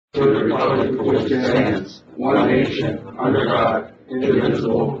to the republic for which it stands, one nation, under God,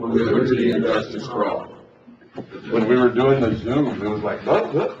 indivisible, with liberty and justice for all. When we were doing the Zoom, it was like,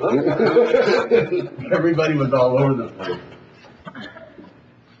 look. Everybody was all over the place.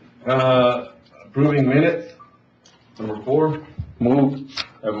 Approving minutes, number 4. Move.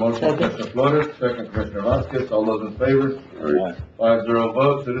 Have motion, Commissioner Flores, second Commissioner Vasquez, all those in favor? 5-0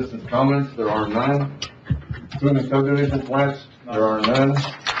 vote. Citizens' comments, there are none. Approving subdivision plans, there are none.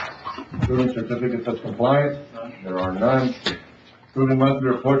 Approving certificates of compliance, there are none. Approving monthly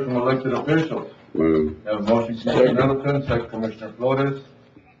reports from elected officials. Move. Have a motion, Commissioner Middleton, second Commissioner Flores,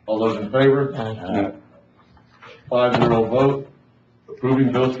 all those in favor? 5-0 vote.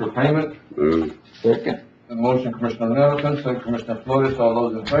 Approving bills for payment, Move. Second. the motion, Commissioner Middleton, second Commissioner Flores, all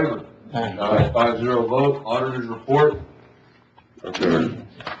those in favor? 5-0 vote. Auditors report. Okay.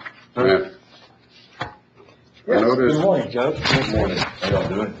 Sir? I noticed, Good morning, Judge. Good morning. How y'all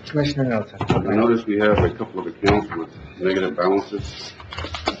doing? Commissioner Nelson. I noticed we have a couple of accounts with negative balances.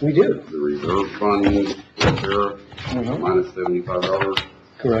 We do. The reserve fund, repair, minus $75,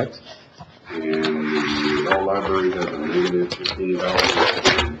 Correct. and the law library has a negative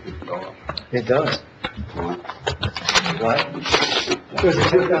 $15.50. It does. What? There's a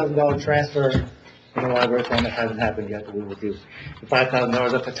 $2,000 transfer in the library fund that hasn't happened yet that we will do. The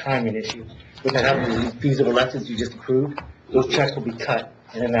 $5,000, that's a timing issue. What that happens is these fees of elections you just approved, those checks will be cut,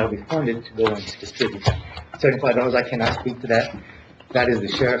 and then that'll be funded to go and distribute. $75, I cannot speak to that. That is the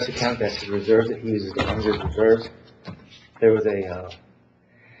sheriff's account, that's his reserves that he uses to fund his reserves. There was a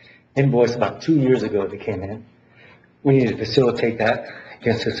invoice about 2 years ago that came in. We need to facilitate that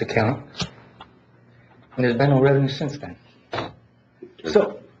against this account. And there's been no revenue since then.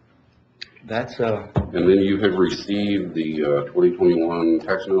 So, that's, And then you have received the 2021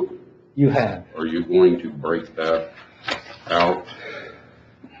 tax note. you have. Are you going to break that out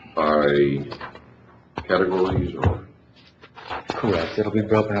by categories or? Correct. It'll be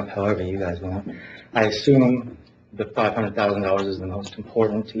broken up however you guys want. I assume the $500,000 is the most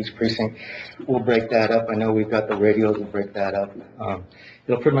important to each precinct. We'll break that up. I know we've got the radios, we'll break that up.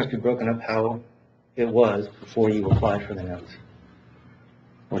 It'll pretty much be broken up how it was before you applied for the notes.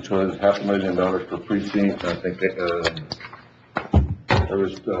 Which was $500,000 per precinct. I think there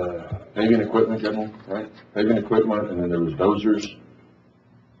was paving equipment, General, right? Paving equipment, and then there was dozers,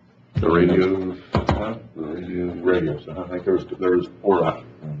 The radios? radios. I think there was four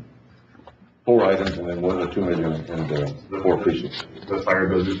items, and then $1 or $2 million in 4 precincts. The fire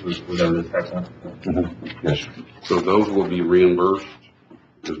dozers was out of this tax one? Yes. So those will be reimbursed,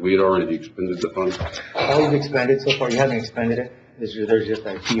 because we had already expended the funds. All you've expended so far, you haven't expended it. There's just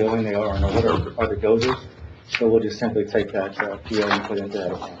a PO in there, or no, what are the dozers? So we'll just simply take that PO and put it into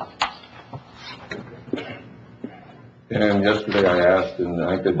that account. And yesterday I asked, and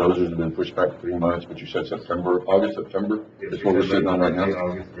I think the dozers have been pushed back 3 months, but you said August, September? That's what we're sitting on right now?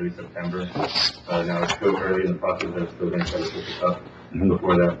 August, early September. Now it's still early in the process, I'm still going to try to pick it up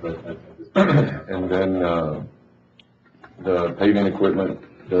before that, but And then, the paving equipment,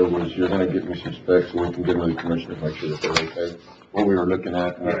 you're gonna get me some specs so we can get with the commissioners, make sure that they're okay. What we were looking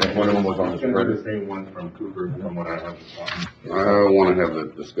at, and I think one of them was on the it's the spreader. same one from Cooper from what I have. I want to have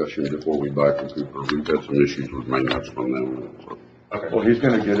that discussion before we buy from Cooper. We've had some issues with maintenance from them. So. Okay. Well, he's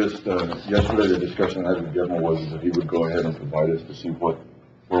gonna get us, yesterday the discussion I had with General was that he would go ahead and provide us to see where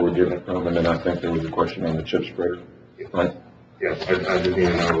we're getting it from, and then I think there was a question on the chip spreader, right? Yeah, I just need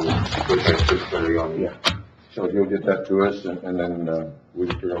to know which I should study on. Yeah. So you'll get that to us, and then, we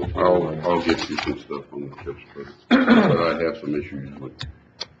can figure out. I'll get you some stuff on the chips, but I have some issues with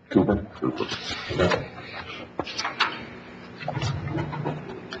Cooper? Cooper.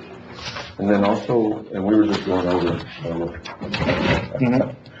 And then also, and we were just going over,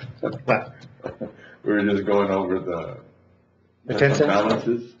 What? we were just going over the 10 cents?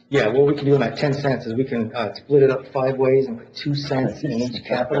 balances. Yeah, what we can do in that 10 cents is we can split it up 5 ways and put 2 cents in each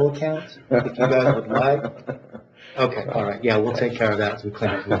capital account, if you guys would like. Okay, all right, yeah, we'll take care of that as we clean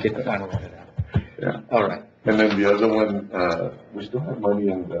up, we'll get the final one of that. Yeah. All right. And then the other one, we still have money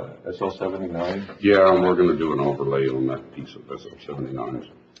in the SL 79. Yeah, and we're going to do an overlay on that piece of SL79s.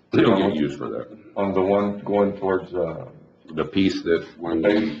 It'll get used for that. On the one going towards, The piece that when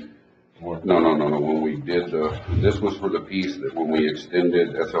we, no, when we did this was for the piece that when we extended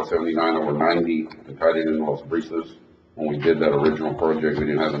SL79 over 90 and tied it in Los Brisas, when we did that original project, we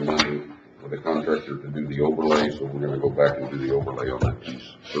didn't have the money for the contractor to do the overlay, so we're going to go back and do the overlay on that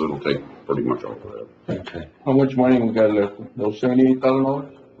piece. So it'll take pretty much off of that. Okay. How much money we got left? Those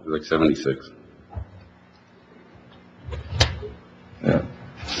 $78,000? It's like 76. Yeah.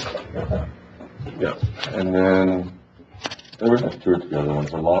 Yeah. And then There were just two or three other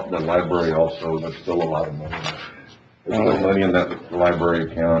ones. The library also, there's still a lot of money. There's still money in that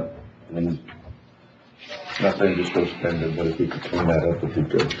library account. I mean, not saying just go spend it, but if we could clean that up, it'd be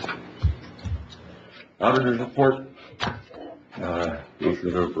good. Auditor's report.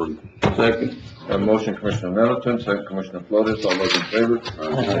 Motion to approve. Second. Motion Commissioner Middleton, second Commissioner Flores, all those in favor?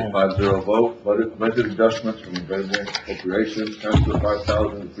 5-0 vote. Budget adjustments from available appropriations, transfer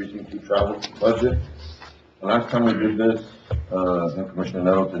 5,000 to precinct 2 travel budget. The last time we did this, and Commissioner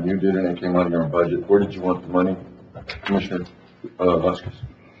Middleton, you did it and it came out of your own budget. Where did you want the money? Commissioner, Vasquez.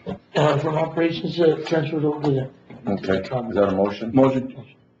 From operations, transferred over to Okay, is that a motion? Motion.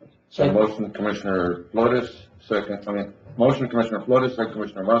 Motion Commissioner Flores, motion Commissioner Flores, second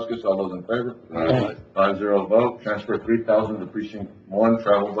Commissioner Vasquez, all those in favor? 5-0 vote, transfer 3,000 to precinct 1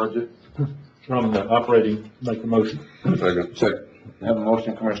 travel budget. From the operating, make the motion. Second. We have a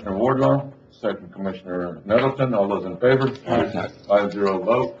motion Commissioner Wardlaw, second Commissioner Middleton, all those in favor? 5-0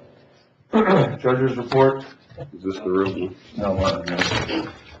 vote. Treasurer's report. Is this the real one? No,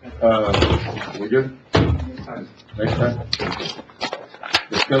 we good? Next time?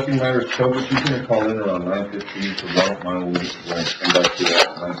 Discussing matters COVID, you can call in around 9:15, so don't mind, we'll come back to that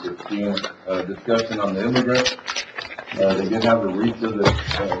at 9:15. Discussion on the immigrant, they did have a reefer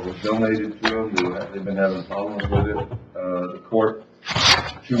that was donated to them, they've been having problems with it. The court,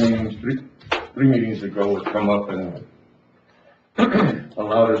 three meetings ago, has come up and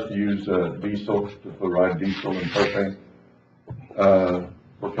allowed us to use diesel, to provide diesel and propane.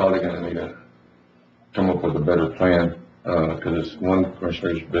 We're probably gonna need to come up with a better plan, because one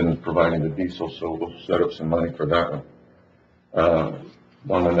commissioner's been providing the diesel, so we'll set up some money for that one,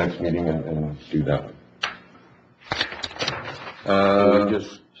 on the next meeting and do that one.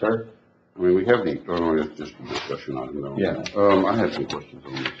 Sir? I mean, we have the, it's just a discussion item though. Yeah. I had some questions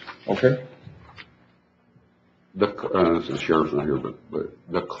on this. Okay. The sheriff's not here, but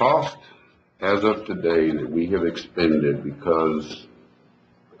the cost as of today that we have expended because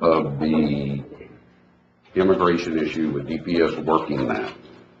of the immigration issue with DPS working that,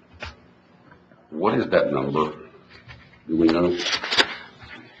 what is that number? Do we know?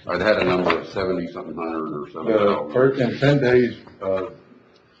 I'd had a number of 70-something hundred or something. First, in 10 days,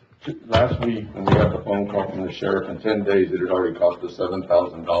 last week, when we got the phone call from the sheriff, in 10 days, it had already cost us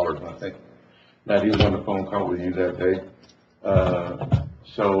 $7,000, and I think Matt, he was on the phone call with you that day.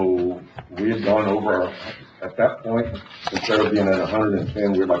 So we had gone over at that point, instead of being at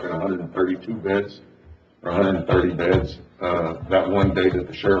 110, we were like at 132 beds, or 130 beds, that one day that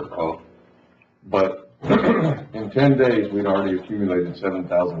the sheriff called. But in 10 days, we'd already accumulated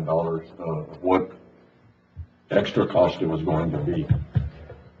 $7,000 of what extra cost it was going to be.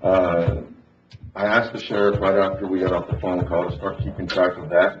 I asked the sheriff right after we got off the phone call to start keeping track of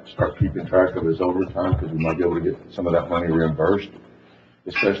that, start keeping track of his overtime, because we might be able to get some of that money reimbursed,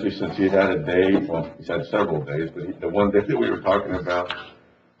 especially since he had a day, well, he's had several days, but the one day that we were talking about,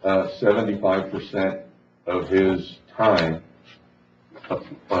 75% of his time,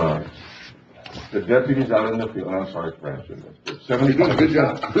 the deputies out in the field, I'm sorry for answering this,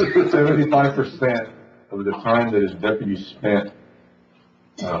 75% of the time that his deputies spent,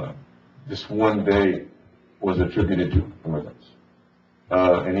 this one day was attributed to immigrants.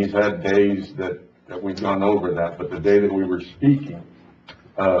 And he's had days that we've gone over that, but the day that we were speaking,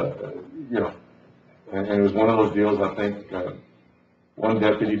 and it was one of those deals, I think, one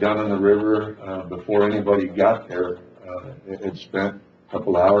deputy down in the river, before anybody got there, had spent a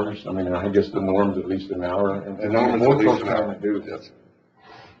couple hours. I mean, I guess the norm's at least an hour, and most folks trying to do this.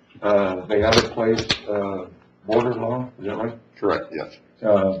 They have a place, border law, is that right? Correct, yes.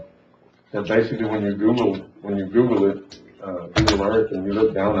 And basically, when you Google it, Google Earth, and you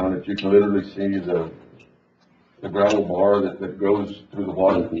look down on it, you can literally see the gravel bar that goes through the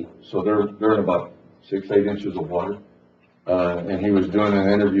water. So they're in about 6-8 inches of water. And he was doing an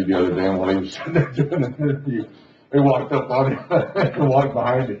interview the other day, and while he was sitting there doing an interview, they walked up on him and walked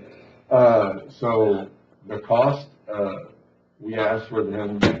behind him. So the cost, we asked for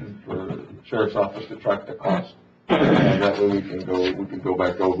the sheriff's office to track the cost. And that way we can go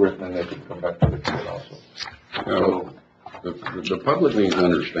back over it, and then they can come back to the court also. So the public needs to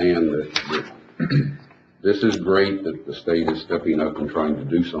understand that this is great that the state is stepping up and trying to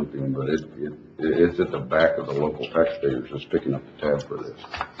do something, but it's at the back of the local taxpayers that's picking up the tab for this.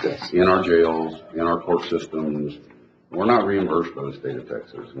 Yes. In our jails, in our court systems, we're not reimbursed by the state of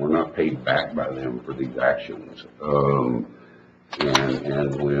Texas. We're not paid back by them for these actions.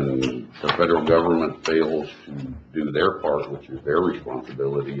 And when the federal government fails to do their part, which is their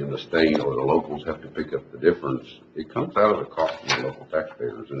responsibility, and the state or the locals have to pick up the difference, it comes out of the cost of the local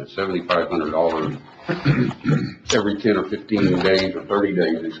taxpayers, and it's $7,500 every 10 or 15 days or 30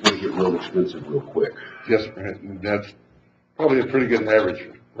 days. It's going to get real expensive real quick. Yes, sir. That's probably a pretty good average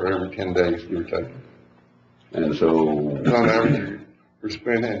for every 10 days you're taking. And so, On average, we're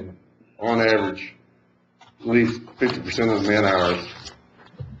spending, on average, at least 50% of the man hours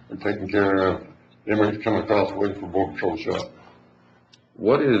are taking care of the inmates coming across waiting for Border Patrol to show up.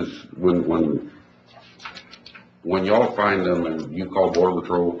 what is, when y'all find them and you call Border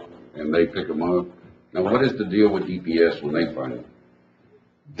Patrol and they pick them up, now what is the deal with DPS when they find them?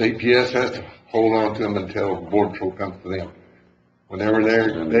 DPS has to hold on to them until Border Patrol comes to them. Whenever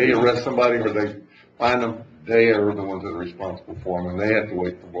they arrest somebody or they find them, they are the ones that are responsible for them, and they have to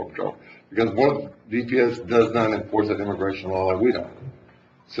wait for Border Patrol. Because what DPS does not enforce that immigration law that we don't.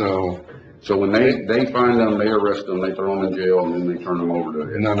 So when they find them, they arrest them, they throw them in jail, and then they turn them over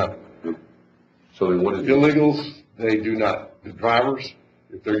to. no. So then what is? Illegals, they do not. The drivers,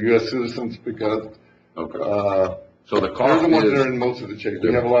 if they're U.S. citizens, because, Okay. So the they're cost the ones that are is, in most of the chases.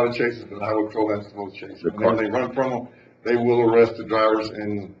 We have a lot of chases, but Highway Patrol has the most chases. The Whenever they run from them, they will arrest the drivers,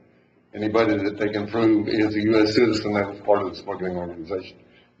 and anybody that they can prove is a U.S. citizen that was part of the smuggling organization.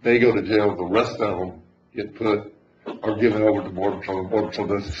 They go to jail. The rest of them get put or given over to Border Patrol. Border Patrol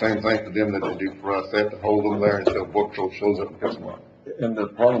does the same thing for them that they do for us. They have to hold them there until Border Patrol shows up and picks them up. And the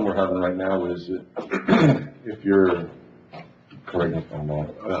problem we're having right now is that if you're, correct me if I'm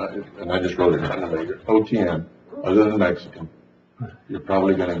wrong, and I just wrote it down later, OTM, other than Mexican, you're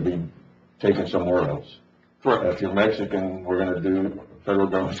probably gonna be taken somewhere else. If you're Mexican, we're gonna do, federal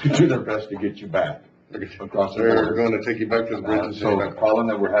government's gonna do their best to get you back across the They're border. going to take you back to the bridge and So the problem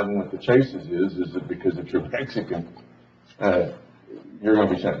that we're having with the chases is that because if you're Mexican, you're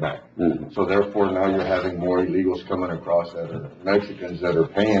gonna be sent back. Mhm. So therefore, now you're having more illegals coming across that are Mexicans that are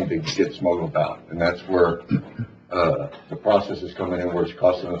paying to get smuggled out. And that's where, the process is coming in, where it's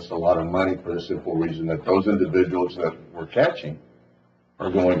costing us a lot of money for the simple reason that those individuals that we're catching are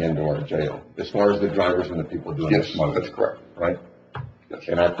going into our jail, as far as the drivers and the people doing the Yes, smuggling. that's correct. Right? Yes.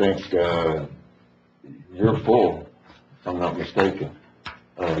 And I think, you're full, if I'm not mistaken,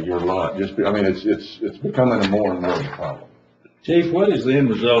 your lot, it's becoming a more and more of a problem. Chief, what is the end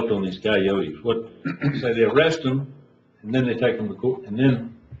result on these coyotes? Say they arrest them, and then they take them to court, and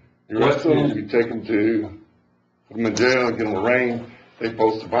then, You arrest them, you take them to, put them in jail, get them arraigned, they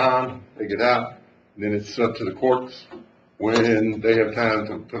post a bond, they get out, and then it's up to the courts when they have time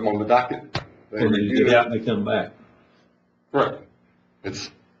to put them on the docket. They when they review get it. out and they come back. Correct. It's,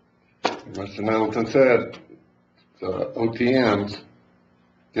 as Mr. Middleton said, the OTMs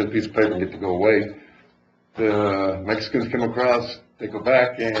get a piece of paper and get to go away. The Mexicans come across, they go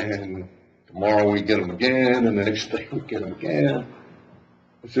back, and tomorrow we get them again, and the next day we get them again.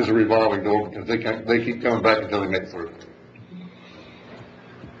 It's just a revolving door because they keep coming back until they make it through.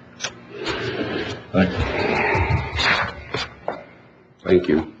 thank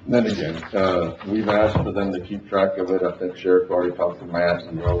you. Then again, we've asked for them to keep track of it. I think Sheriff already talked to Matt,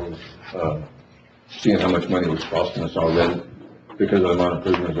 and we're always, seeing how much money it was costing us already because of the amount of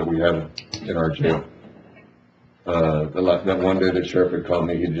prisoners that we have in our jail. That one day the sheriff had called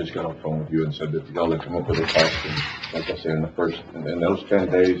me, he just got on the phone with you and said that y'all had come up with a cost, and like I said, in those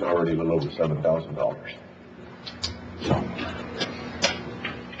 10 days, already a little over $7,000.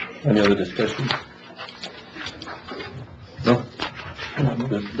 Any other discussion? No?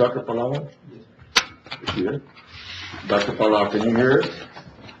 Dr. Palau? Is she here? Dr. Palau, can you hear us?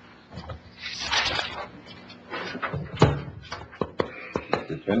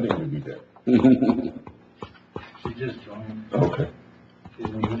 Pretending to be dead. She just joined. Okay. She's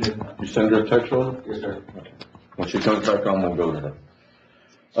muted. You send her a text over? Yes, sir. Okay. When she comes back on, we'll go to her.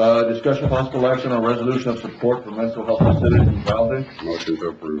 Discussion possible action on resolution of support for mental health facilities in Valdez. Motion to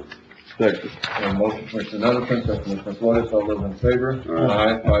approve. Second. And motion, Commissioner Nettleton, second, Commissioner Flores, all those in favor?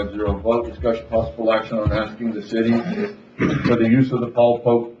 Aye. 5-0 vote. Discussion possible action on asking the city for the use of the Paul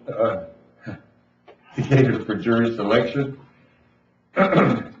Pope, theater for jury selection.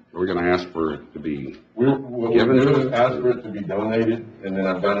 We're gonna ask for it to be, What we're do is ask for it to be donated, and then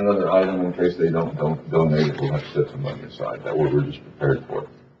I've got another item in case they don't donate it, we'll have to set some money aside. That way we're just prepared for it.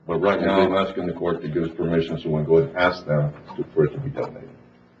 But right now, I'm asking the court to give us permission, so we can go ahead and ask them for it to be donated.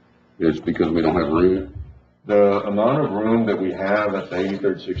 it's because we don't have room. The amount of room that we have at the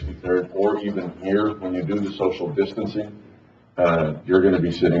 83rd, 63rd, or even here, when you do the social distancing, you're gonna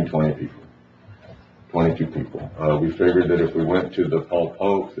be sitting 20 people. 22 people. We figured that if we went to the Paul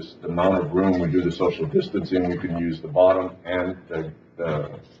Pope, the amount of room we do the social distancing, we can use the bottom and the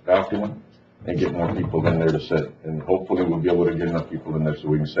document and get more people in there to sit. And hopefully we'll be able to get enough people in there so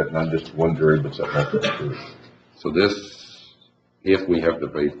we can set not just one jury, but set multiple juries. So this, if we have to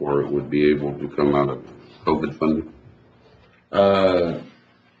pay for it, would be able to come out of COVID funding?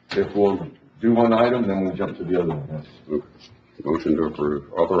 If we'll do one item, then we'll jump to the other one. Yes. Okay. Motion to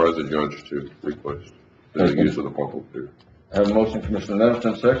approve, authorize the judge to request the use of the pothole clear. I have a motion, Commissioner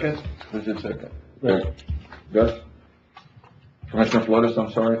Nettleton, second. Who's your second? Okay. Gus? Commissioner Flores, I'm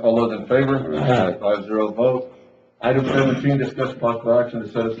sorry. All those in favor? Aye. 5-0 vote. Item 17, discuss possible action to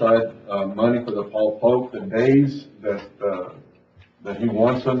set aside, money for the Paul Pope, the days that he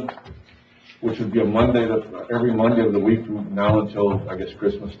wants them, which would be a Monday, every Monday of the week from now until, I guess,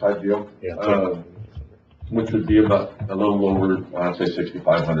 Christmas type deal. Yeah. Which would be about a little over, I'd say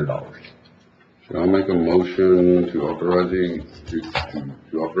 $6,500. Shall I make a motion to authorize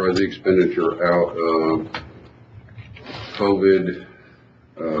to authorize the expenditure out of COVID?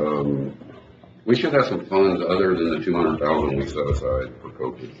 We should have some funds other than the 200,000 we set aside for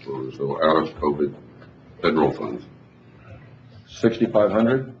COVID, so out of COVID federal funds.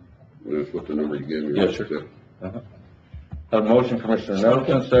 6,500? That's what the number you gave me. Yes, sir. Have a motion, Commissioner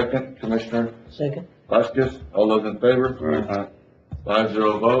Nettleton, second. Commissioner Second? Vasquez, all those in favor? Aye.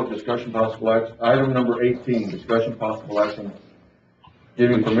 5-0 vote, discussion possible action. Item number 18, discussion possible action,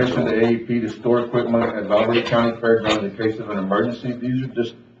 giving permission to AEP to store equipment at Valverde County Fairgrounds in case of an emergency. These are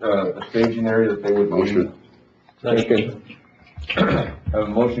just, a staging area that they would Motion. Second. Have a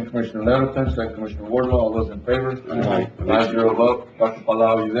motion, Commissioner Nettleton, second Commissioner Wardlaw, all those in favor? Aye. 5-0 vote. Dr.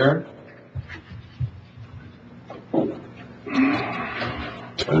 Palau, are you there?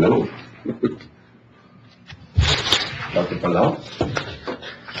 Hello. Dr. Palau?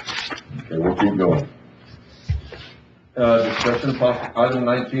 Okay, we'll keep going. Discussion possible, item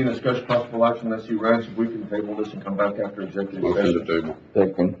 19, discussion possible action, let's see, Rance, if we can table this and come back after executive Motion to session. table.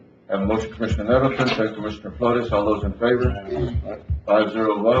 Second. Have a motion, Commissioner Nettleton, second Commissioner Flores, all those in favor?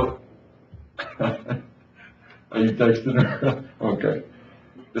 5-0 vote. Are you texting her? Okay.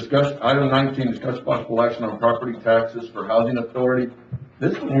 Discuss, item 19, discuss possible action on property taxes for housing authority.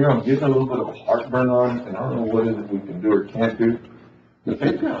 This one here, I'm getting a little bit of heartburn on, and I don't know what it is we can do or can't do. But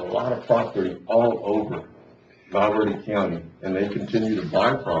they've got a lot of property all over Valverde County, and they continue to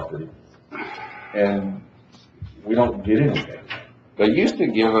buy property. And we don't get anything. They used to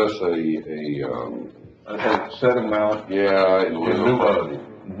give us A set amount. yeah, in lieu lieu of. of.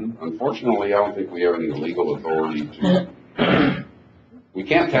 Unfortunately, I don't think we have any legal authority to, we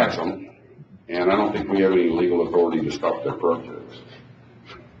can't tax them, and I don't think we have any legal authority to stop their projects.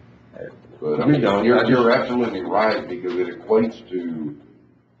 But I We mean, don't. you're absolutely right, because it equates to,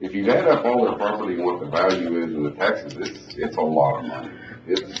 if you add up all their property and what the value is and the taxes, it's a lot of money.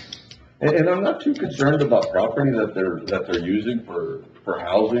 And I'm not too concerned about property that they're using for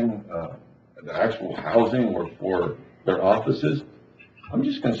housing, the actual housing or for their offices. I'm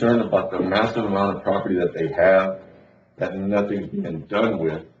just concerned about the massive amount of property that they have that nothing's being done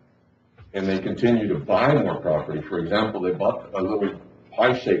with. And they continue to buy more property. For example, they bought a little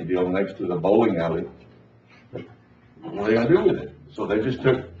pie-shaped deal next to the bowling alley. What are they gonna do with it? So they just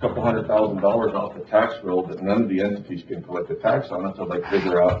took a couple $100,000 off the tax roll that none of the entities can collect the tax on until they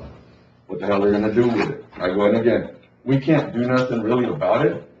figure out what the hell they're gonna do with it. I go, and again, we can't do nothing really about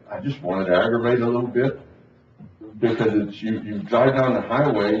it. I just wanted to aggravate a little bit. Because it's, you drive down the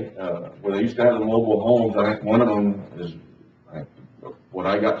highway, where they used to have the mobile homes, I think one of them is, what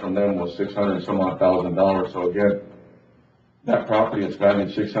I got from them was $600 and some odd. So again, that property is valued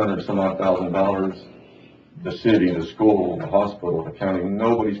 $600 and some odd. The city, the school, the hospital, the county,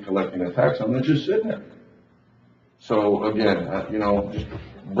 nobody's collecting a tax on it, it's just sitting there. So again, just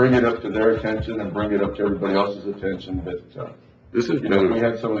bring it up to their attention and bring it up to everybody else's attention, but, This is, if we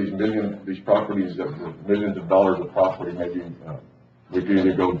had some of these properties that were millions of dollars of property, maybe, we could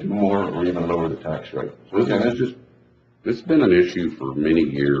either go do more or even lower the tax rate. So again, it's been an issue for many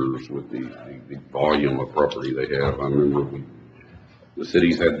years with the volume of property they have. I remember the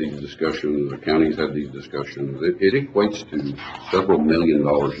cities had these discussions, the counties had these discussions. It equates to several $1 million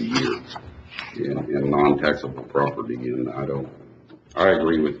a year in non-taxable property, and I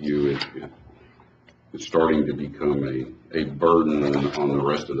agree with you. It's starting to become a burden on the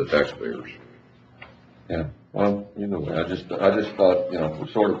rest of the taxpayers. yeah, well, either way, I just thought,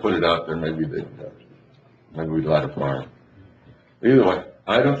 we sort of put it out there, maybe we'd light a fire. Either way,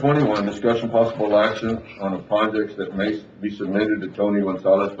 item 21, discussion possible action on the projects that may be submitted to Tony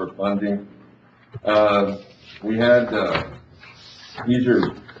Gonzalez for funding. We had, these are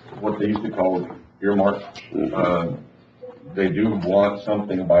what they used to call earmarks. They do want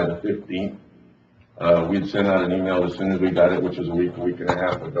something by the 15th. We'd sent out an email as soon as we got it, which was a week and a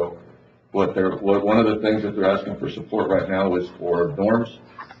half ago. One of the things that they're asking for support right now is for dorms,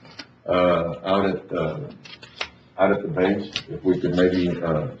 out at the base. If we could maybe,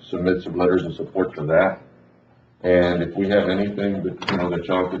 submit some letters of support for that. And if we have anything that, that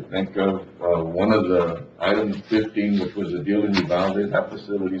y'all could think of, one of the item 15, which was a deal in Uvalde, that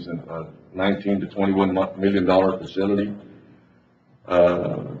facility's a $19 to $21 million facility.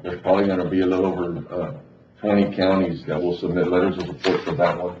 There's probably gonna be a little over, 20 counties that will submit letters of support for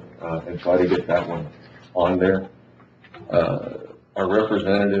that one, and try to get that one on there. Our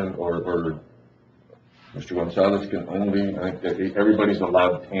representative or Mr. Gonzalez can only, I think that everybody's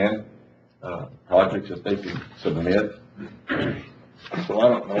allowed 10, projects that they can submit. So I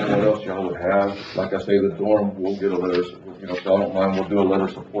don't know what else y'all would have. Like I say, the dorm, we'll get a letter, if y'all don't mind, we'll do a letter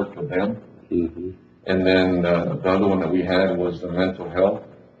of support for them. Mhm. And then, the other one that we had was the mental health,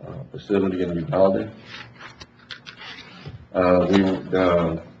 facility in Uvalde.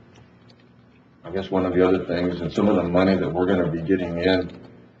 I guess one of the other things, and some of the money that we're gonna be getting in,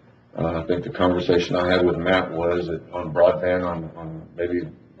 I think the conversation I had with Matt was that on broadband, on maybe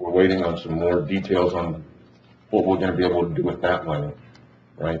we're waiting on some more details on what we're gonna be able to do with that money,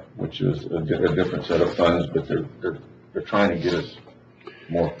 right? Which is a different set of funds, but they're trying to get us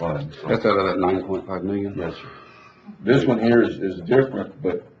more funds. So- That's out of that 9.5 million? Yes, sir. This one here is different,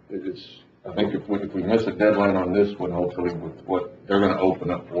 but I think if we miss a deadline on this one, hopefully with what they're gonna open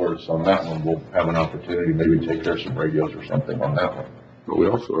up for us on that one, we'll have an opportunity, maybe take care of some radios or something on that one. But we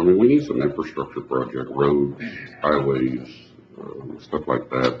also, we need some infrastructure project, roads, highways, stuff like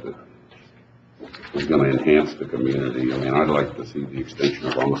that, that is gonna enhance the community. I'd like to see the extension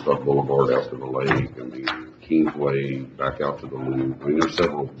of Amistad Boulevard out to the lake, Kingsway back out to the loop. There's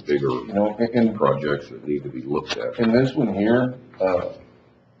several bigger, And projects that need to be looked at. in this one here,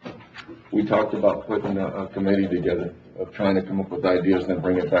 we talked about putting a committee together of trying to come up with ideas and then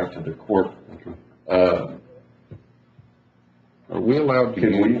bring it back to the court. Are we allowed to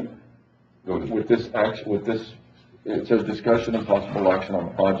Can we, with this, it says discussion and possible action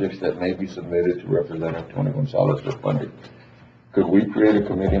on projects that may be submitted to Representative Tony Gonzalez for funding. Could we create a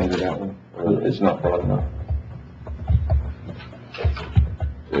committee under that one, or it's not broad enough?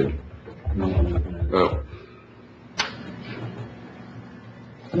 Oh,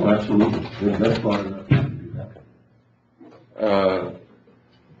 No, absolutely, that's far enough.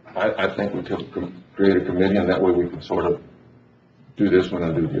 I think we could create a committee, and that way we could sort of do this one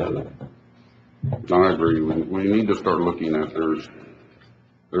and do the other. no, I agree. We need to start looking at, there's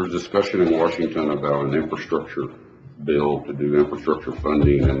discussion in Washington about an infrastructure bill to do infrastructure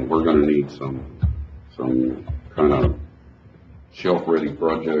funding, and we're gonna need some kind of shelf-ready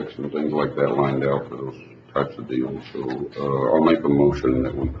projects and things like that lined out for those types of deals. So, I'll make a motion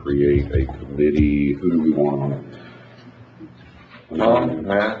that we create a committee. Who do we want on it? Tom,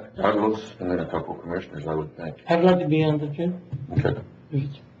 Matt, Carlos, and then a couple commissioners, I would think. I'd like to be on the two. Okay.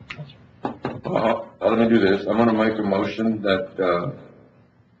 Let me do this. I'm gonna make a motion that,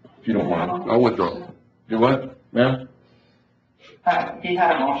 if you don't mind. I'll withdraw. Do what, ma'am? He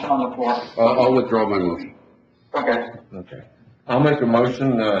had a motion on the floor. I'll withdraw my motion. Okay. Okay. I'll make a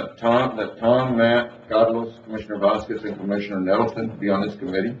motion that Tom, Matt, Carlos, Commissioner Vasquez, and Commissioner Nettleton be on this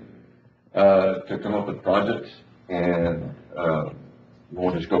committee, to come up with projects, and,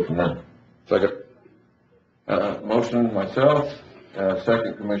 we'll just go from there. Second. Motion myself,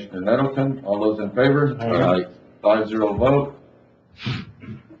 second Commissioner Nettleton. All those in favor? Aye. 5-0 vote.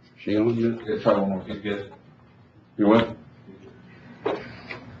 She on yet? Yes, I will. He's good. You what?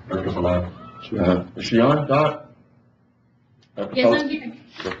 Is she on, Dot? Yes, I'm here.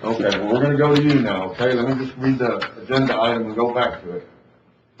 Okay, well, we're gonna go to you now, okay? Let me just read the agenda item and go back to it.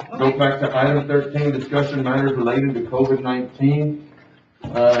 Go back to item 13, discussion matters related to COVID-19.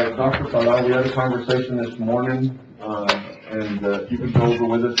 Dr. Palau, we had a conversation this morning, and you can go over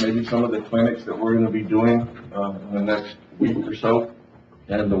with us maybe some of the clinics that we're gonna be doing, in the next week or so,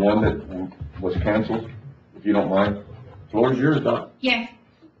 and the one that was canceled, if you don't mind. Floor is yours, Doc. Yes.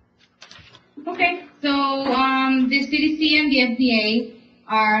 Okay, so, the CDC and the FDA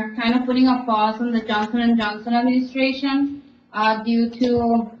are kind of putting a pause on the Johnson & Johnson administration, due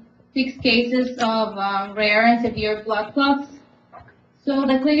to 6 cases of, rare and severe blood clots. So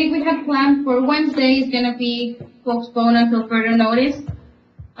the clinic we had planned for Wednesday is gonna be postponed until further notice.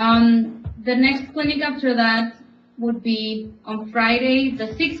 The next clinic after that would be on Friday, the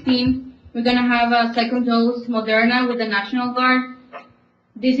 16th. We're gonna have a second dose Moderna with the National Guard.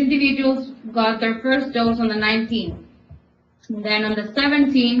 These individuals got their first dose on the 19th. And then on the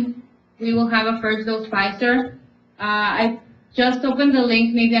 17th, we will have a first dose Pfizer. I just opened the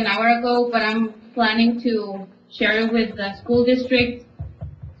link maybe an hour ago, but I'm planning to share it with the school district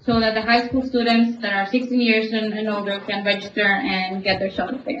so that the high school students that are 16 years and older can register and get their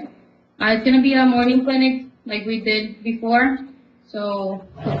shot there. It's gonna be a morning clinic like we did before, so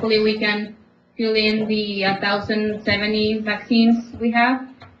hopefully we can fill in the 1,070 vaccines we have.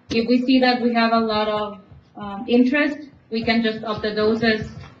 If we see that we have a lot of interest, we can just up the doses,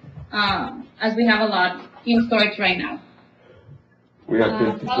 as we have a lot in storage right now. We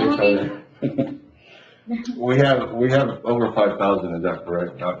have 5,600. We have over 5,000, is that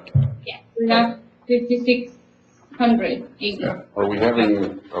correct? Yes, we have 5,680. Yeah. Are we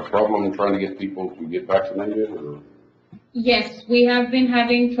having a problem trying to get people to get vaccinated, or? Yes, we have been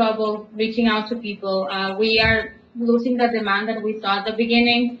having trouble reaching out to people. We are losing the demand that we saw at the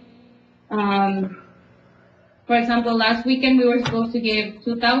beginning. For example, last weekend we were supposed to give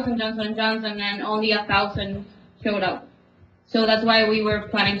 2,000 Johnson & Johnson and only 1,000 showed up. So that's why we were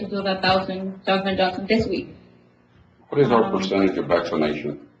planning to do the 1,000 Johnson & Johnson this week. What is our percentage of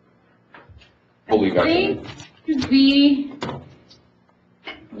vaccination? Fully I think vaccinated? to be,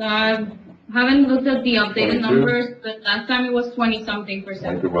 haven't looked at the updated 22? numbers, but last time it was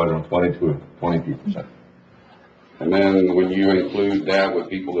 20-something%. About 22%. And then when you include that with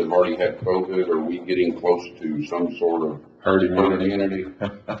people that have already had COVID, are we getting close to some sort of Herd herd immunity. immunity?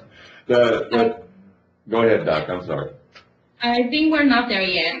 Go ahead, Doc, I'm sorry. I think we're not there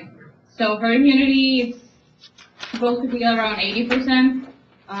yet. So herd immunity is supposed to be around 80%.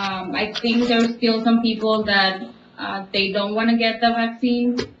 I think there's still some people that they don't want to get the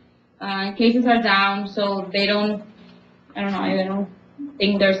vaccine. Cases are down, so they don't. I don't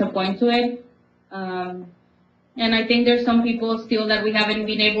think there's a point to it. And I think there's some people still that we haven't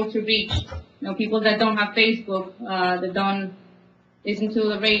been able to reach. You know, people that don't have Facebook, that don't listen to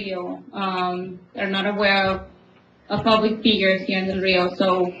the radio, are not aware of public figures here in Del Rio.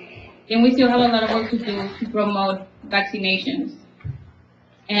 So, and we still have a lot of work to do to promote vaccinations.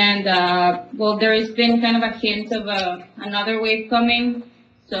 And, well, there has been kind of a hint of another wave coming.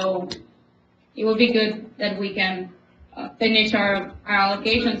 So it would be good that we can finish our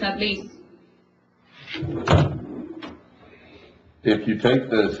allocations at least. If you take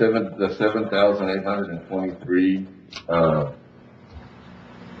the 7,823,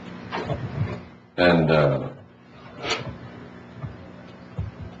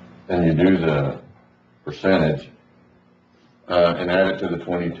 and you do the percentage, and add it to the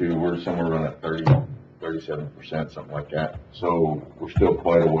 22, we're somewhere around at 37%, something like that. So we're still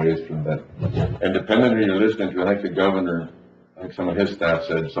quite a ways from that. And depending on who you're listening to, I think the governor, I think some of his staff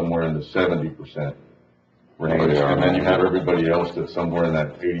said somewhere in the 70% range. And then you have everybody else that's somewhere in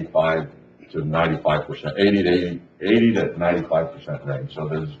that 85 to 95%, 80 to 95% range. So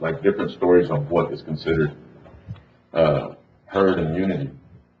there's like different stories on what is considered herd immunity.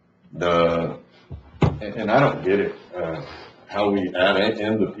 And I don't get it, how we add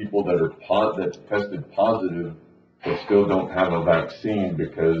in the people that are that tested positive but still don't have a vaccine,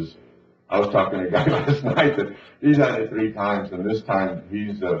 because I was talking to a guy last night that he's had it 3 times, and this time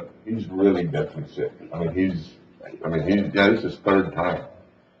he's really deathly sick. This is his 3rd time.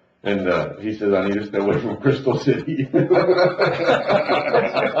 And he says, I need to stay away from Crystal City.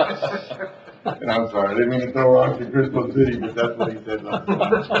 And I'm sorry, I didn't mean to throw rocks at Crystal City, but that's what he said.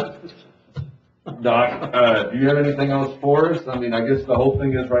 Doc, do you have anything else for us? I mean, I guess the whole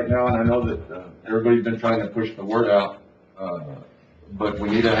thing is right now, and I know that everybody's been trying to push the word out, but we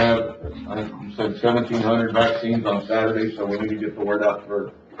need to have, I think you said 1,700 vaccines on Saturday, so we need to get the word out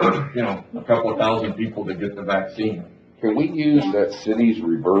for, a couple of thousand people to get the vaccine. Can we use that city's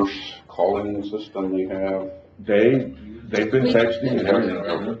reverse calling system they have? They've been texting and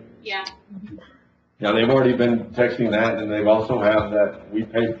everything. Yeah. Yeah, they've already been texting that, and they've also have that, we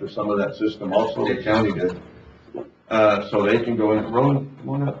paid for some of that system also, the county did. So they can go in, Roland, come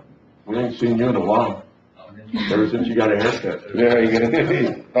on up. We ain't seen you in a while. Ever since you got a haircut. Yeah,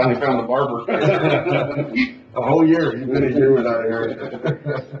 you finally found the barber. A whole year, you've been a year without a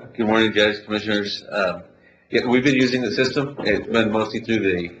haircut. Good morning, Judge, Commissioners. Yeah, we've been using the system. It's been mostly through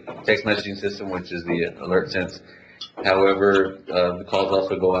the text messaging system, which is the Alert Sense. However, the calls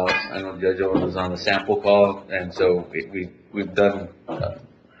also go out. I know Judge Owen was on a sample call, and so we've done,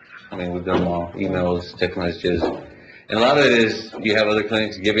 we've done emails, text messages. And a lot of it is, you have other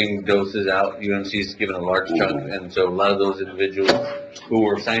clinics giving doses out. UMC's given a large chunk, and so a lot of those individuals who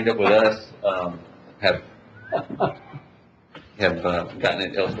were signed up with us, have gotten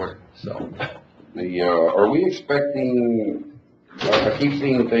it elsewhere, so. Are we expecting, I keep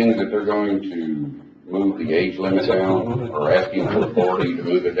seeing things that they're going to move the age limit down, or asking for authority to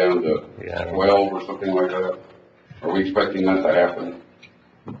move it down to 12 or something like that? Are we expecting that to happen?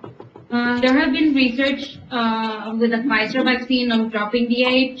 There have been research with the Pfizer vaccine on dropping the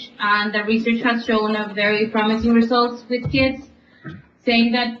age, and the research has shown a very promising results with kids,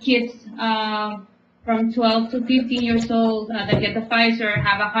 saying that kids from 12 to 15 years old that get the Pfizer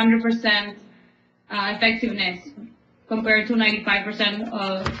have 100% effectiveness compared to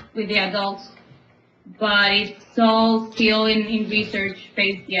 95% with the adults. But it's all still in research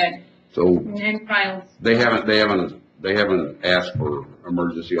phase yet, So and trials. they haven't asked for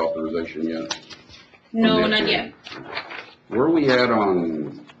emergency authorization yet? No, the not FDA? yet. Where are we at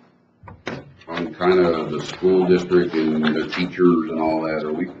on kind of the school district and the teachers and all that?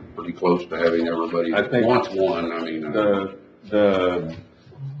 Are we pretty close to having everybody I think wants one? I mean, The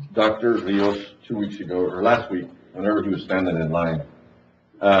Dr. Rios 2 weeks ago, or last week, whenever he was standing in line,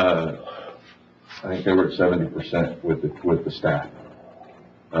 I think they were at 70% with the staff.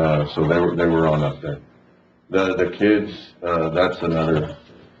 So they were on up there. The kids, that's another,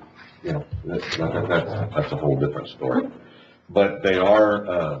 that's a whole different story. But they are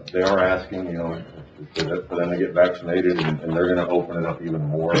asking, for them to get vaccinated, and they're gonna open it up even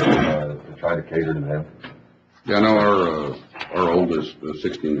more, to try to cater to them. yeah, I know our oldest, the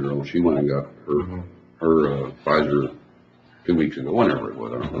 16-year-old, she went and got her Pfizer 2 weeks ago, whenever it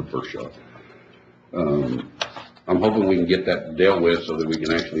was, her first shot. I'm hoping we can get that dealt with so that we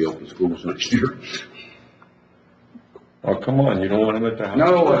can actually open schools next year. Oh, come on, you don't want them at the house?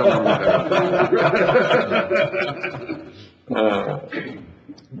 No, I don't want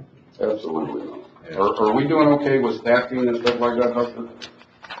that. Absolutely not. Are we doing okay with staffing and stuff like that, Doctor?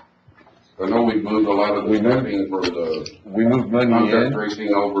 I know we've moved a lot of the staffing for the We moved money contact in,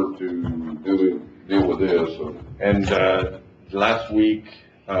 tracing over to deal with this, so. and, last week,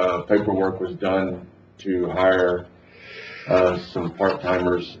 paperwork was done to hire, some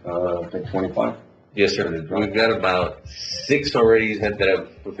part-timers, I think 25. Yes, sir. We've got about 6 already that have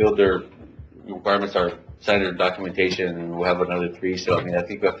fulfilled their requirements, are signed their documentation, and we'll have another 3. So, I mean, I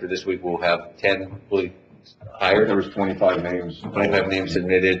think after this week, we'll have 10 fully hired. There was 25 names. 25 names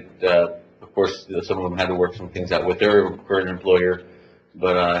submitted. Of course, some of them had to work some things out with their current employer,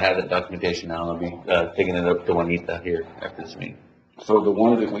 but I have the documentation now. I'll be taking it up to Juanita here after this meeting. So the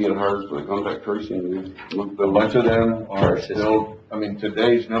ones that we had hired for the contact tracing, A bunch of them are still, I mean,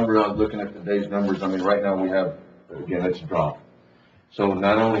 today's number, I was looking at today's numbers, I mean, right now we have, again, it's dropped. So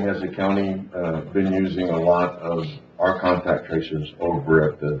not only has the county, been using a lot of our contact tracers over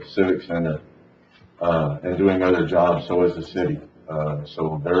at the Civic Center, and doing other jobs, so is the city.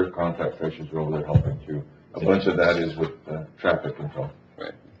 So their contact tracers are over there helping too. A bunch of that is with, traffic control.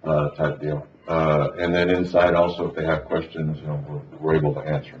 Right. Type deal. And then inside also, if they have questions, we're able to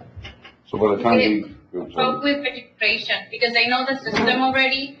answer them. so by the time Help with registration, because they know the system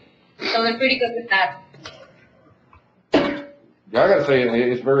already, so they're pretty good with that. yeah, I gotta say,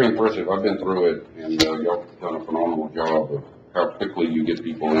 it's very impressive. I've been through it, and y'all have done a phenomenal job of how quickly you get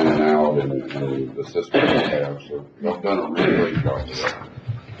people in and out, and the system you have, so y'all done a really great job with that.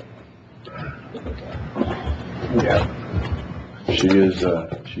 Yeah.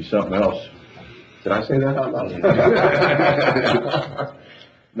 She's something else. Did I say that out loud?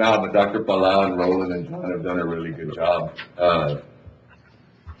 No, but Dr. Palau and Roland and John have done a really good job.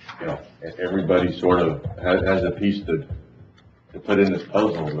 Everybody sort of has a piece to put in this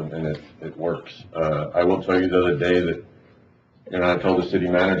puzzle, and it works. I will tell you the other day that, I told the city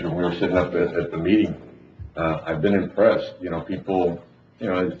manager when we were sitting up at the meeting, I've been impressed, people,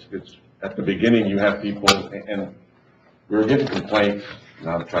 it's at the beginning, you have people, and we were getting complaints, and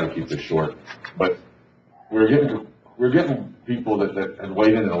I'll try to keep this short, but we're getting people that had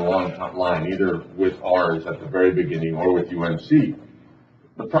waited in a long line, either with ours at the very beginning or with UMC.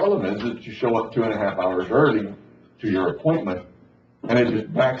 The problem is that you show up 2.5 hours early to your appointment, and it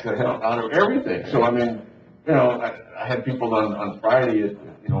just backs the hell out of everything. So, I mean, I had people on Friday at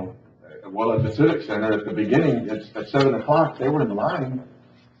the Civic Center at the beginning, at 7 o'clock, they were in line,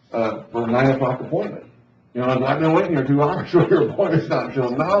 for a 9 o'clock appointment. I've been waiting here 2 hours, so your appointment's not until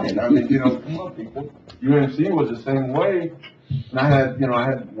 9. I mean, come on, people. UMC was the same way. And I had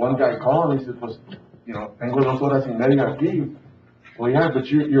one guy call, and he said, pues, tengo 2 horas y media aquí. Well, yeah, but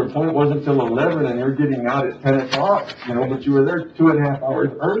your appointment wasn't till 11, and you're getting out at 10 o'clock, but you were there 2.5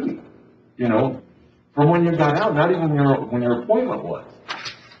 hours early, from when you got out, not even when your appointment was.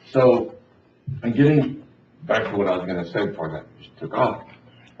 So, and getting back to what I was going to say before that just took off,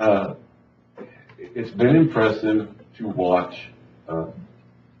 it's been impressive to watch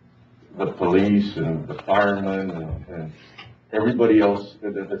the police and the firemen and everybody else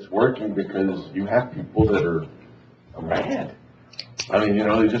that's working, because you have people that are mad. I mean, you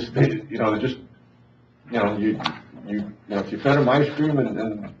you know, if you fed them ice cream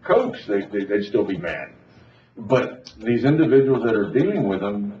and Cokes, they'd still be mad. But these individuals that are dealing with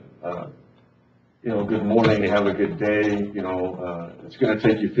them, you know, good morning, have a good day, you know, it's gonna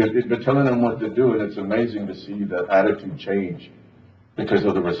take you 50, but telling them what to do, and it's amazing to see the attitude change because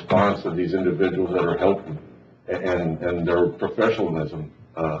of the response of these individuals that are helping and their professionalism.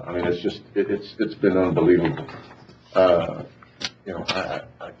 I mean, it's just, it's been unbelievable. You know,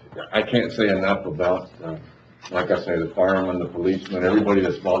 I can't say enough about, like I say, the firemen, the policemen, everybody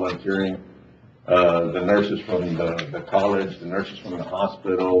that's volunteering, the nurses from the college, the nurses from the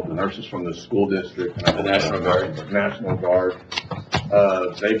hospital, the nurses from the school district. The National Guard. The National Guard.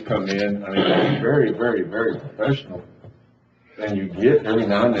 They've come in, I mean, they're very, very, very professional. And you get every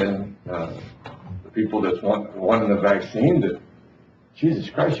now and then, the people that's wanting the vaccine that, Jesus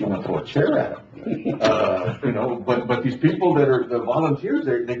Christ, you want to throw a chair at them. You know, but these people that are the volunteers,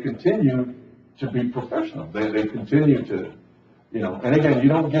 they continue to be professional. They continue to, you know, and again, you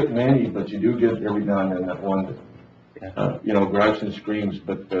don't get many, but you do get every now and then that one that, you know, gripes and screams.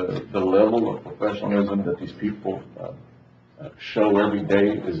 But the level of professionalism that these people show every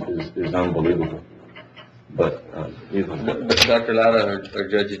day is unbelievable. But Dr. Lara or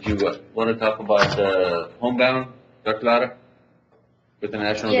Judge, did you want to talk about homebound, Dr. Lara? With the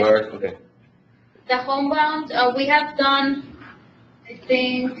National Yes. Guard? Okay. The homebound, we have done, I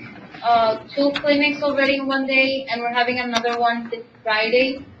think, 2 clinics already in one day, and we're having another one this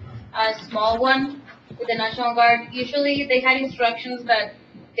Friday, a small one with the National Guard. Usually they had instructions that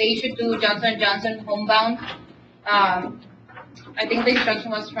they should do Johnson & Johnson homebound. I think the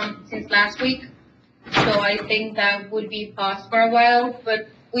instruction was since last week, so I think that would be paused for a while, but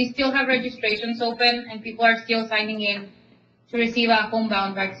we still have registrations open and people are still signing in to receive a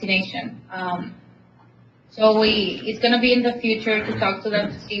homebound vaccination. So it's gonna be in the future to talk to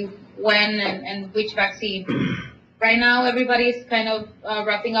them to see when and which vaccine. Right now, everybody's kind of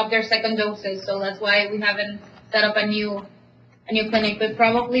wrapping up their second doses, so that's why we haven't set up a new clinic, but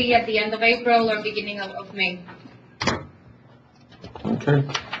probably at the end of April or beginning of May. okay.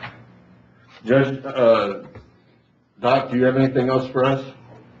 Judge, Doc, do you have anything else for us?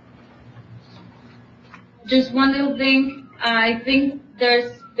 Just one little thing, I think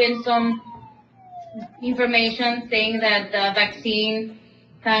there's been some information saying that the vaccine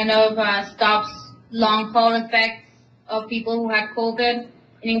kind of stops long haul effects of people who had COVID,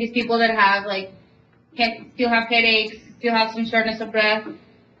 meaning these people that have still have headaches, still have some shortness of breath.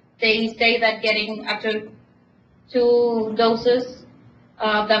 They say that getting after 2 doses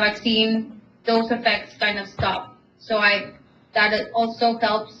of the vaccine, those effects kind of stop. So that it also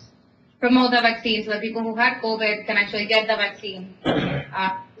helps promote the vaccine so that people who had COVID can actually get the vaccine,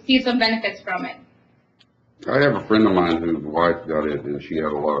 see some benefits from it. I have a friend of mine whose wife got it and she had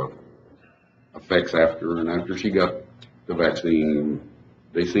a lot of effects after, and after she got the vaccine,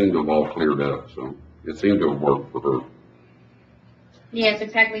 they seemed to have all cleared up, so it seemed to have worked for her. Yes,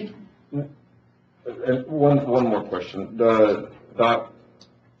 exactly. And one more question. Doc,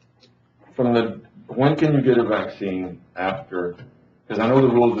 when can you get a vaccine after? Because I know the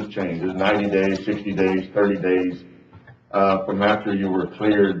rules have changed. It's 90 days, 60 days, 30 days. From after you were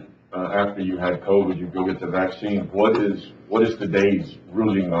cleared, after you had COVID, you go get the vaccine. What is today's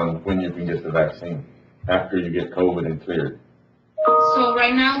ruling on when you can get the vaccine after you get COVID and cleared? So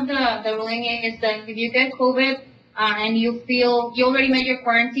right now, the ruling is that if you get COVID, and you already made your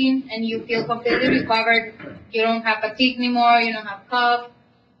quarantine and you feel completely recovered, you don't have fatigue anymore, you don't have cough,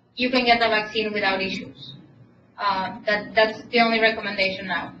 you can get the vaccine without issues. That's the only recommendation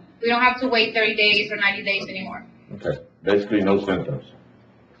now. We don't have to wait 30 days or 90 days anymore. Okay, basically no symptoms.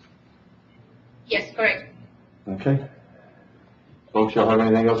 Yes, correct. Okay. Folks, y'all have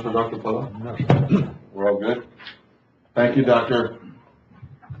anything else for Dr. Polo? No. We're all good? Thank you, doctor.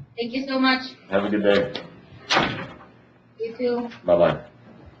 Thank you so much. Have a good day. You too. Bye-bye.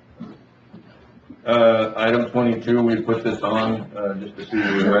 Item 22, we put this on, just to see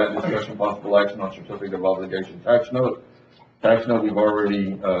where we're at, discussion possible action on certificate of obligation tax note. Tax note, we've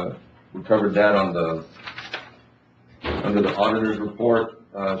already, we covered that under the auditor's report.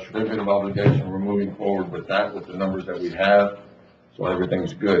 Certificate of obligation, we're moving forward with that, with the numbers that we have, so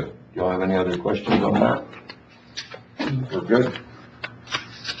everything's good. Do y'all have any other questions on that? We're good?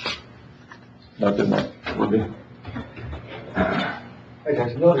 Nothing, we're good? Hey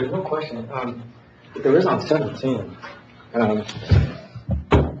guys, no, there's no question. There is on 17, on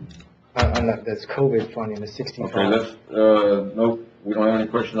that's COVID funding, the 65. Okay, let's, nope, we don't have any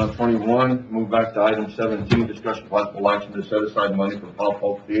questions on 21. Move back to item 17, discussion possible action to set aside money for Paul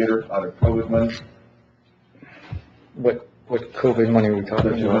Polk Theater out of COVID money. What COVID money are we The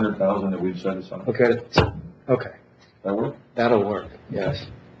talking about? 200,000 that we've set aside. Okay. That work? That'll work, yes.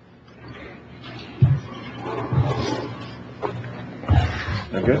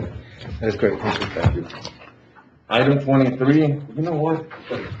 That good? That's great, thank you. Item 23, you know what?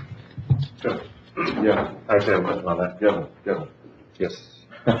 Good. Yeah, I actually have a question on that. Kevin. Yes.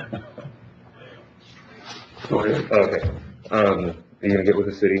 Go ahead. Okay. Are you gonna get with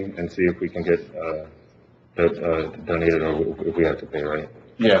the city and see if we can get, donated or if we have to pay, right?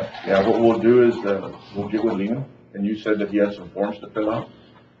 Yeah, what we'll do is, we'll get with Lena, and you said that he has some forms to fill out,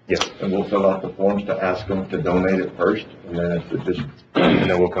 Yes. and we'll fill out the forms to ask him to donate it first, and then if it just, And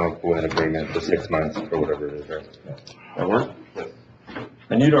then we'll come up with an agreement for 6 months or whatever it is, right? that work? Yes.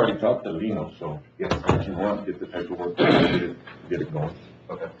 And you'd already talked to Lena, so, yes, if you want, get the paperwork, get it going.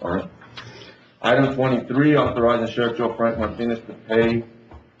 Okay. All right. Item 23, authorizing Sheriff Joe Frank Martinez to pay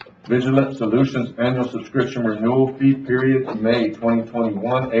Vigilant Solutions annual subscription renewal fee period May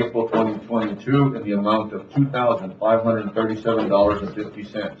 2021, April 2022, in the amount of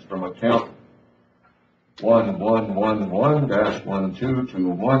 $2,537.50 from account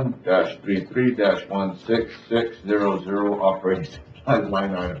 1111-1221-33-1660 operating supplies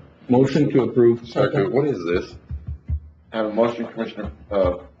line item. Motion to approve. Second, what is this? Have a motion, Commissioner,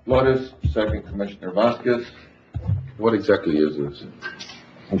 Flores, second, Commissioner Vasquez. What exactly is this?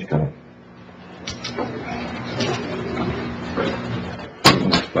 Who's coming? You can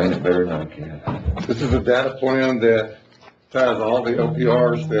explain it better than I can. This is a data plan that ties all the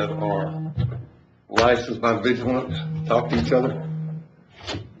LPRs that are licensed by Vigilant, talk to each other.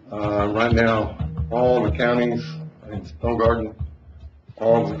 Right now, all the counties in Stone Garden,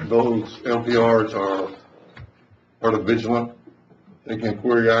 all of those LPRs are part of Vigilant. They can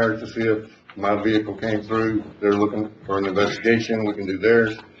query ours to see if my vehicle came through. They're looking for an investigation, we can do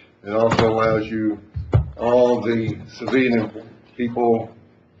theirs. It also allows you, all the civilian people,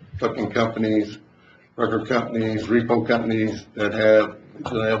 trucking companies, record companies, repo companies that have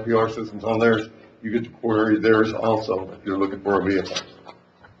LPR systems on theirs, you get to query theirs also if you're looking for a vehicle.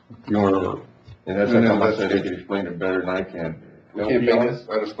 You want to, And that's how I said they can explain it better than I can. We can't pay this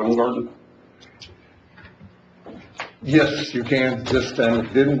out of Stone Garden? yes, you can, just, and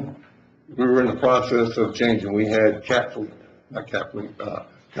it didn't, we were in the process of changing. We had CopSync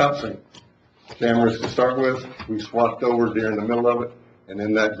cameras to start with. We swapped over during the middle of it, and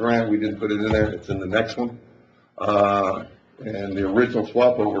in that grant, we didn't put it in there. It's in the next one. And the original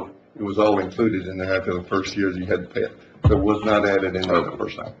swap over, it was all included in there after the first year you had to pay it. So it was not added in there the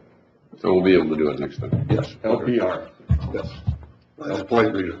first time. So we'll be able to do it next time. Yes. LPR. Yes. That's a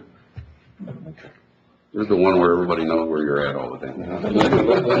plate reader. This is the one where everybody knows where you're at all the time. The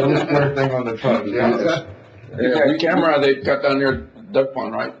little square thing on the truck, yeah. Yeah, camera, they got down there, Duck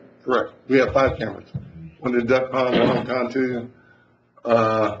Pond, right? Correct. We have 5 cameras. One in Duck Pond, one on Contu. We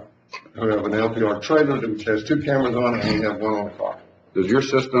have an LPR trailer which has 2 cameras on it, and we have one on the car. Does your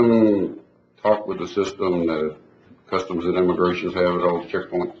system talk with the system that Customs and Immigrations have at all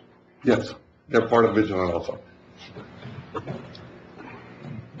checkpoints? Yes, they're part of Vigilant also.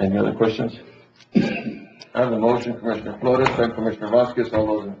 Any other questions? I have a motion, Commissioner Flores, second, Commissioner Vasquez, all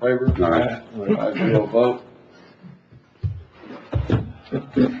those in favor? Aye. 5-0 vote.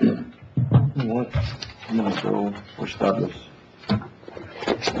 What? I'm gonna go, where's Douglas?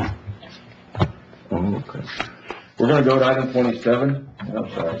 Oh, okay. We're gonna go to item 27, I'm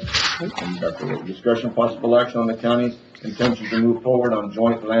sorry. Discussion possible action on the county's intention to move forward on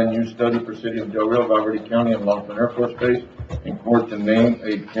joint land use study for City of Del Rio, Valverde County, and Laughlin Air Force Base, and court to name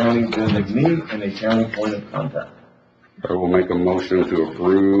a county designee and a county point of contact. I will make a motion to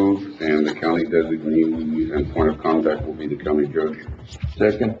approve, and the county designee and point of contact will be the county judge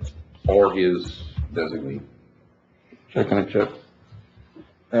Second. or his designee. Second, Chuck.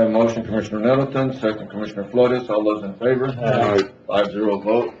 I have a motion, Commissioner Nettleton, second, Commissioner Flores, all those in favor? Aye. 5-0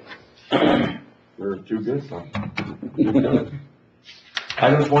 vote. We're too good, so.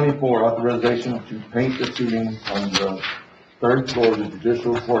 Item 24, authorization to paint the ceiling on the 3rd floor of the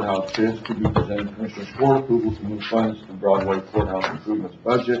judicial courthouse. Bids to be presented to Commissioner's Court, approval to move funds to Broadway Courthouse improvements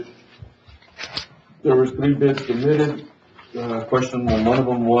budget. There was 3 bids submitted. Question on one of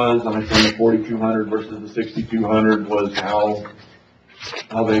them was, on the $4,200 versus the $6,200, was how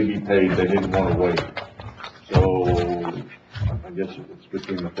they be paid. They didn't want to wait. So I guess it's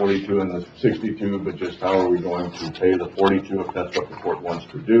between the 42 and the 62, but just how are we going to pay the 42 if that's what the court wants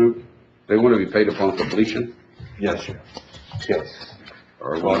to do? They want to be paid upon completion, Yes, sir. Yes.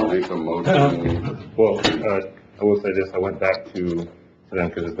 or want to make a motion? Well, I will say this, I went back to them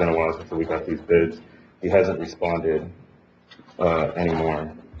because it's been a while since we got these bids. He hasn't responded,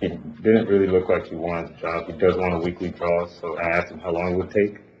 anymore. He didn't really look like he wanted the job. He does want a weekly draw, so I asked him how long it would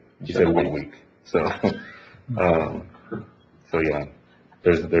take. He said 1 week. So, So, yeah,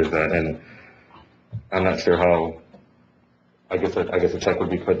 there's that, and I'm not sure how, I guess a check would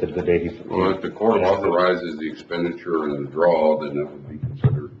be put the day he. Well, if the court authorizes the expenditure and the draw, then that would be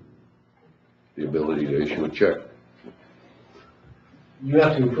considered the ability to issue a check. You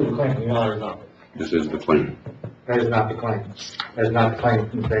have to approve a claim from the auditor's office. This is the claim. That is not the claim. That is not the claim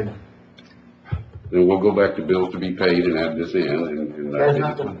from the statement. Then we'll go back to bills to be paid and add this in, and That is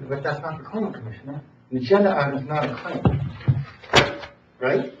not the, but that's not the claim, Commissioner. The agenda item is not a claim.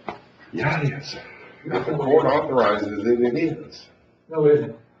 Right? Yeah, it is. If the court authorizes it, it is. No, it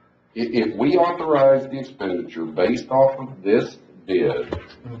isn't. If we authorize the expenditure based off of this bid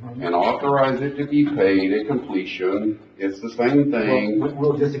and authorize it to be paid at completion, it's the same thing. Well,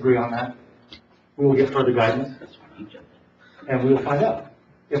 we'll disagree on that. We will get further guidance. And we will find out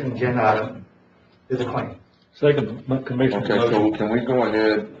if an agenda item is a claim. Second, Commissioner. Okay, so can we go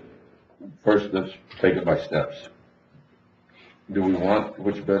ahead, first, let's take it by steps. Do we want,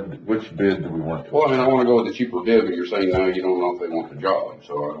 which bid do we want? Well, I mean, I wanna go with the cheaper bid, but you're saying now you don't know if they want the job,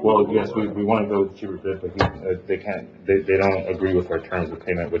 so I don't. Well, yes, we want to go with the cheaper bid, but they can't, they don't agree with our terms of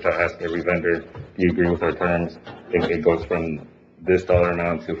payment, which I ask every vendor, do you agree with our terms? It goes from this dollar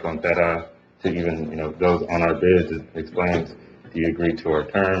amount to Frontera to even, those on our bids, it explains, do you agree to our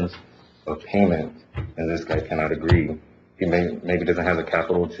terms of payment? And this guy cannot agree. He maybe doesn't have the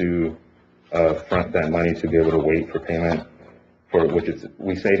capital to, front that money to be able to wait for payment, for which is,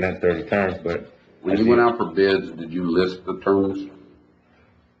 we say net 30 terms, but. When you went out for bids, did you list the terms?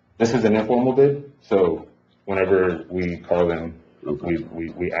 This is an informal bid, so whenever we call them,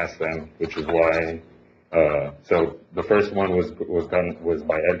 we ask them, which is why, so the first one was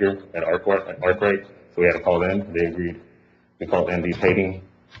by Edgar at Arkwright, so we had to call them, they agreed. We called ND Paying,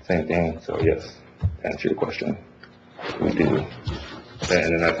 same thing, so yes, to answer your question, we do. And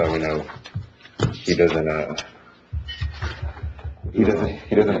then that's how we know he doesn't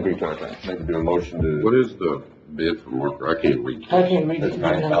agree to our terms. Maybe do a motion to. What is the bid for Marker? I can't read. I can't read That's it.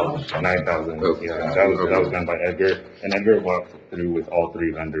 9,000. 9,000, Okay. yeah, that was done by Edgar, and Edgar walked through with all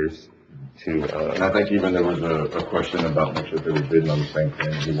three vendors to, And I think even there was a question about make sure they were bidding on the same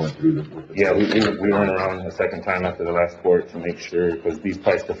thing, he went through the. yeah, we went around a second time after the last court to make sure, because these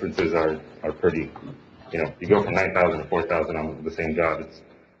price differences are pretty, you go from 9,000 to 4,000 on the same job, it's.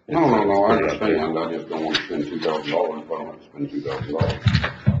 No, I pretty up there. understand, I just don't want to spend $2,000 if I don't have to spend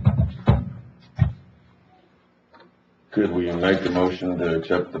 $2,000. Could we make the motion to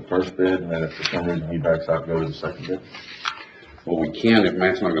accept the first bid, and then if for some reason he backs out, go to the second bid? Well, we can if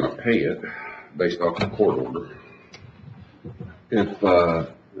Matt's not gonna pay it, based off the court order. If, And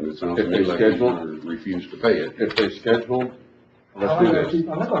it sounds to If me they like schedule- he's gonna refuse to pay it. if they schedule, let's do this.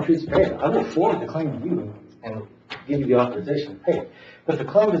 I'm not gonna refuse to pay it. I will forward the claim to you and give you the authorization to pay it. But if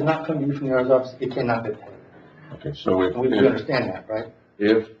the claim does not come to you from the auditor's office, it cannot be paid. Okay, so if, We understand that, right?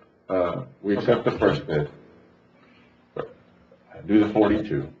 if, we accept the first bid, do the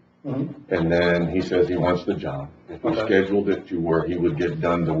 42, and then he says he wants the job. If we Okay. scheduled it to where he would get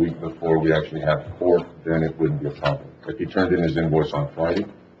done the week before we actually have court, then it wouldn't be a problem. If he turned in his invoice on Friday,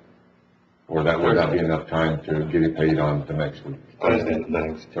 or that would not be enough time to get it paid on the next week.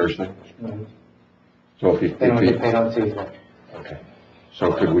 Thursday? So if he, They don't get paid on Tuesday. okay.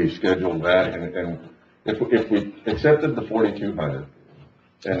 So could we schedule that, and if we accepted the 4,200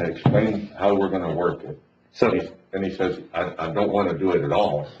 and explain how we're gonna work it, So, and he says, I don't wanna do it at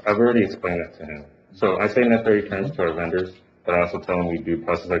all, I've already explained that to him. So I say net 30 terms to our vendors, but I also tell them we do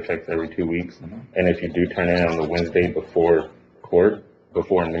process our checks every 2 weeks. And if you do turn in on the Wednesday before court,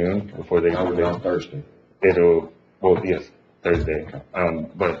 before noon, before they, I would be on Thursday. yes, Thursday.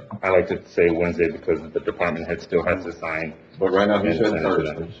 But I like to say Wednesday because the department head still has to sign. But right now he And said send it to them.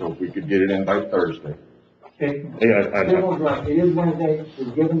 Thursday, so if we could get it in by Thursday. Okay, Yeah, Everyone's right. It is Wednesday.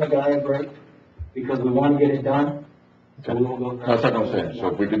 We're giving the guy a break because we want to get it done. So we will go. That's what I'm saying, so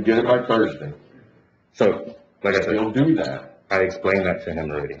if we could get it by Thursday, so, like I he'll said, do that. I explained that to him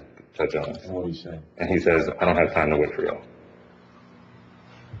already, Judge Jones. And what he said. And he says, I don't have time to wait for y'all.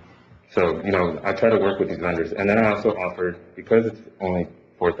 So, I try to work with these vendors. And then I also offered, because it's only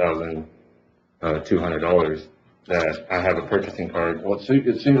 $4,200, that I have a purchasing card. Well, it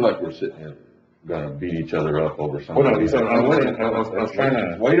seems like we're sitting here gonna beat each other up over something. Hold on, so I was trying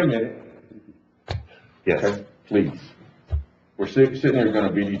to, Wait a minute, yes, okay, please. We're sitting here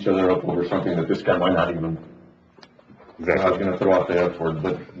gonna beat each other up over something that this guy might not even, I was exactly. gonna throw out the F word,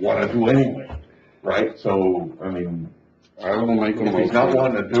 but wanna do anyway, right? So, I mean, I will make a if he's not motion.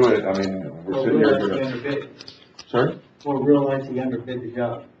 wanting to do it, I mean, we're sitting here gonna, sir? Or realize he underbid the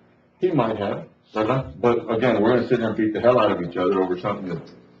job. He might have, but again, we're gonna sit here and beat the hell out of each other over something that,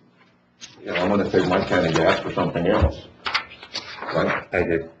 I'm gonna take my can of gas for something else. Right? I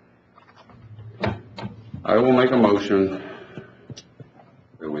did. I will make a motion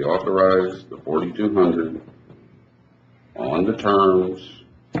that we authorize the 4,200 on the terms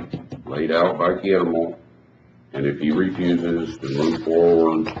laid out by Guillermo, and if he refuses, to move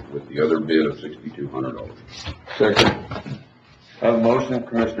forward with the other bid of $6,200. Second. I have a motion,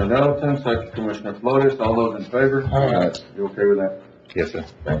 Commissioner Nettleton, second Commissioner Flores, all those in favor? Aye. You okay with that? Yes, sir.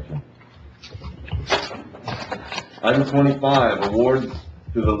 Thank you. Item 25, awards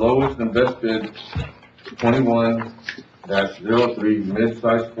to the lowest and best bid, 21-03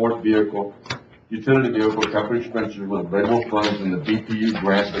 mid-size sport vehicle, utility vehicle capital expenditure with available funds in the BPU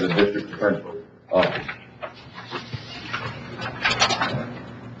grant for the district attorney office.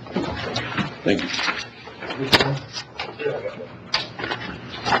 Thank you.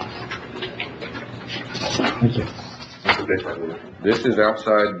 This is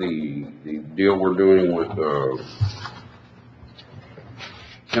outside the deal we're doing with,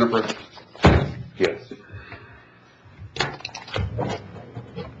 Enterprise. Yes.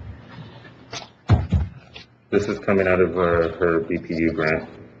 This is coming out of her BPU grant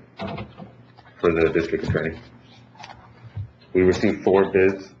for the district attorney. We received 4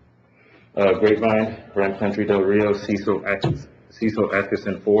 bids. Grapevine, Ram Country Del Rio, Cecil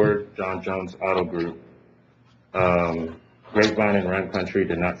Atkinson Ford, John Jones Auto Group. Grapevine and Ram Country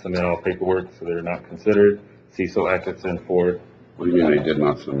did not submit all paperwork, so they're not considered. Cecil Atkinson Ford, What do you mean they did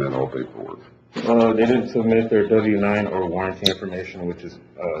not submit all paperwork? they didn't submit their W-9 or warranty information, which is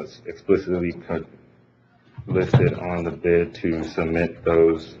explicitly listed on the bid to submit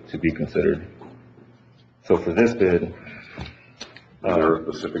those to be considered. So for this bid, Is there a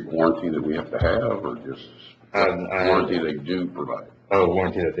specific warranty that we have to have, or just I- warranty they do provide?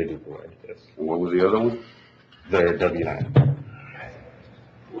 warranty that they do provide, yes. And what was the other one? Their W-9.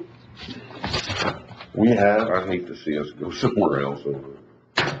 We have, I hate to see us go somewhere else over,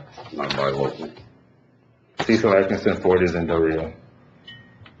 not buy local. Cecil Atkinson Ford is in Del Rio.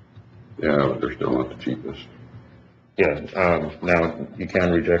 Yeah, but they're still not the cheapest. Yeah, now you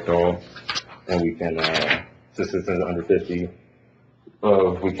can reject all, and we can, since it's under 50,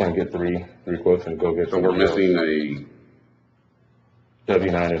 we can get three quotes and go get. So we're somebody else. missing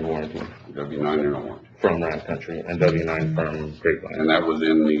W-9 and warranty a W-9 and a warranty. from Ram Country and W-9 from Grapevine. And that was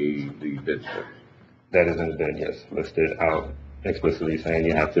in the bid spec. That is in the bid, yes, listed out explicitly saying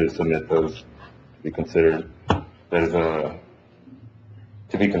you have to submit those to be considered. That is,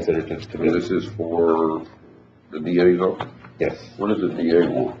 to be considered to And bid. this is for the DA's office? Yes, What does the DA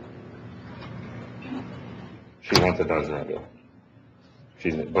want? she wants a Dodge Durango.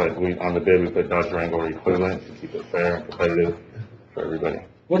 But on the bid, we put Dodge Durango or equivalent to keep it fair and competitive for everybody.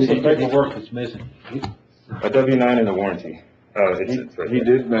 What's the paperwork that's missing? A W-9 and a warranty. It's right He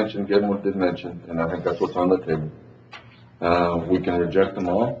there. did mention, Gilmore did mention, and I think that's what's on the table. We can reject them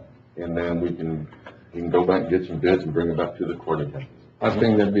all, and then he can go back and get some bids and bring it back to the court again. I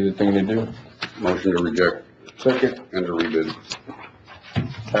think that'd be the thing to do. Motion to reject Second. and to rebid.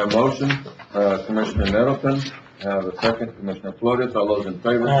 Have a motion, Commissioner Nettleton, have a second, Commissioner Flores, all those in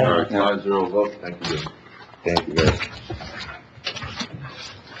favor? Aye. 5-0 vote, thank you, Judge. Thank you, guys.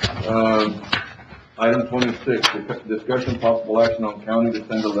 Item 26, discussion possible action on county to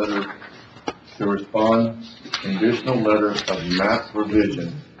send a letter to respond, conditional letter of map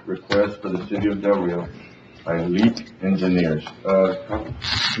revision request for the city of Del Rio by Elite Engineers.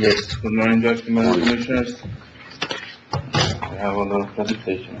 Yes, good morning, Judge, good morning, Commissioners. I have a little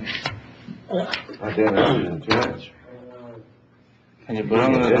presentation. I didn't know it in French. Can you put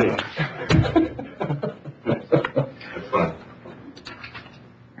on the? That's fine.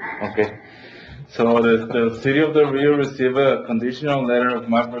 Okay. So the city of Del Rio received a conditional letter of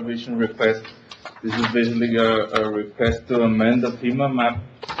map revision request. This is basically a request to amend the FEMA map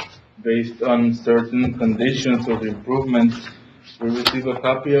based on certain conditions of improvements. We received a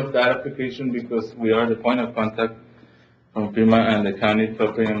copy of that application because we are the point of contact from FEMA and the county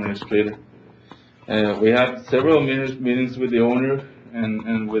property administrator. We had several meetings with the owner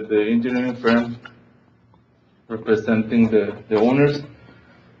and with the engineering firm representing the owners.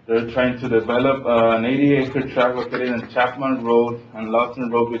 They're trying to develop an 80-acre tract located on Chapman Road and Lawson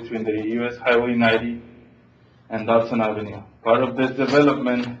Road between the US Highway 90 and Dodson Avenue. Part of this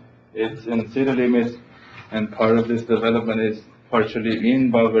development is in city limits, and part of this development is partially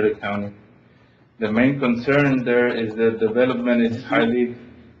in Valverde County. The main concern there is that development is highly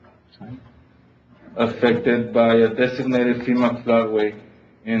affected by a designated FEMA floodway.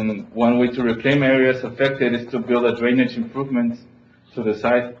 And one way to reclaim areas affected is to build a drainage improvements to the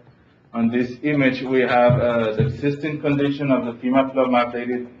site. On this image, we have the existing condition of the FEMA flood map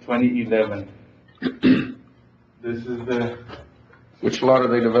dated 2011. This is Which lot are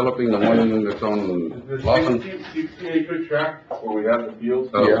they developing, the one that's on There's Lawson? 60-acre tract where we have the fields.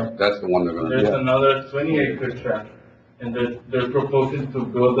 Oh, that's the one they're gonna There's do. another 20-acre tract, and they're proposing to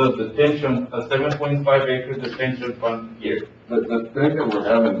build a 7.5-acre detention pond here. The thing that we're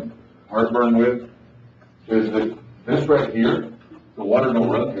having heartburn with is that this right here, the water don't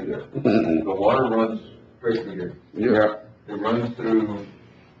run through there. The water runs straight through here. Yeah, It runs through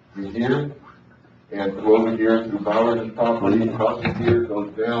here, and through over here, through Bowers' property, crosses here,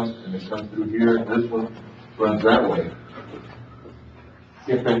 goes down, and it comes through here, and this one runs that way.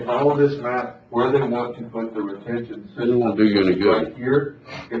 If they follow this map, where they want to put the retention it system. won't do you any Right good. here,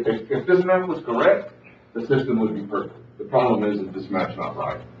 if this map was correct, the system would be perfect. The problem is that this map's not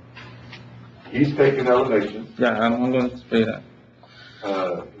right. He's taken elevation, Yeah, I'm going to say that.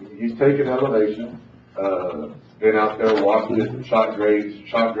 he's taken elevation, been out there, walked it, shot grades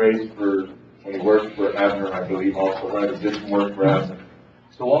for, when he worked for Abner, I believe, also, right, or did some work for Abner.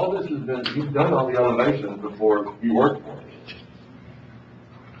 So all this has been, he's done all the elevations before he worked for him.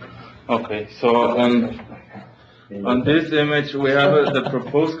 Okay, so on this image, we have the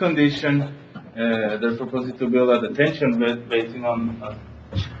proposed condition. They're proposing to build a detention basing on,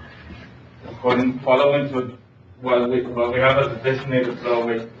 following to what we have as a designated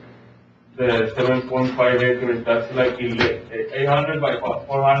flowway. The 7.5 acres, that's like 800 by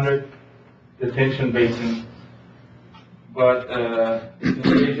 400 detention basin. But, the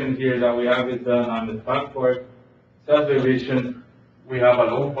situation here that we have is done on the Stockport subdivision. We have a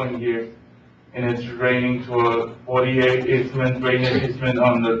low point here, and it's draining to a 48 drainage easement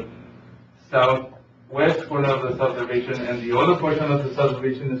on the southwest corner of the subdivision, and the other portion of the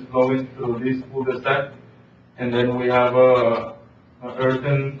subdivision is flowing through this cul-de-sac. And then we have a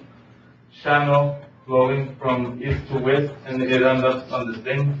earthen channel flowing from east to west, and it ends up on the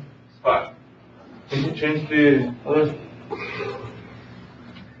same spot. Can you change the other?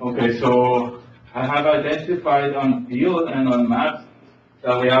 Okay, so I have identified on field and on maps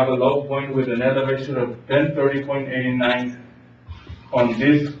that we have a low point with an elevation of 1030.89 on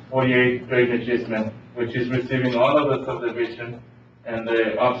this 48 drainage easement, which is receiving all of the subdivision and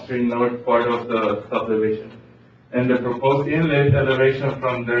the upstream north part of the subdivision. And the proposed inlet elevation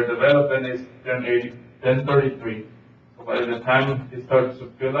from their development is 1033. So by the time it starts to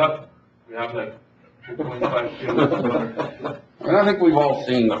fill up, we have like 2.5 feet of water. And I think we've all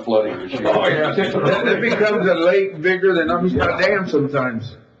seen the flooding issue. Oh, yeah, it becomes a lake bigger than Amistad Dam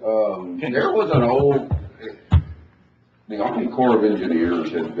sometimes. There was an old, the Army Corps of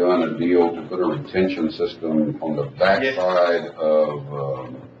Engineers had done a deal to put a retention system on the backside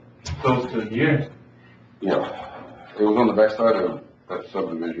of, Close to here. yeah, it was on the backside of that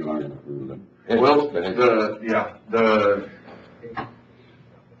subdivision,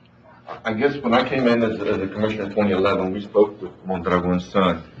 I guess when I came in as a commissioner in 2011, we spoke with Mondragon's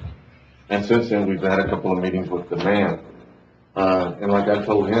son. And since then, we've had a couple of meetings with the man. And like I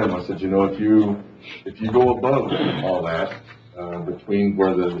told him, I said, you know, if you go above all that, between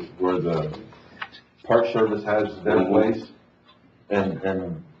where the Park Service has their place and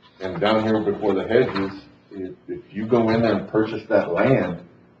down here before the hedges, if you go in there and purchase that land,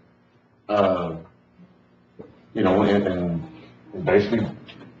 you know, and basically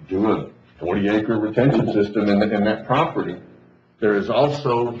do a 40-acre retention system in that property. There is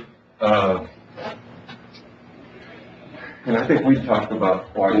also, and I think we've talked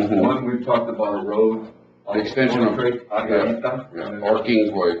about twice. One, we've talked about a road. The extension of, or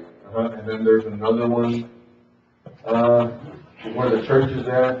Kingsway. And then there's another one, where the church is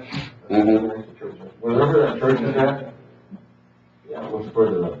at. Wherever that church is at. Yeah, what's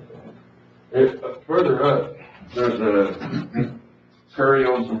further up? Further up, there's a, Curry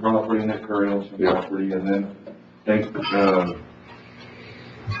owns some property, Nick Curry owns some property, and then, I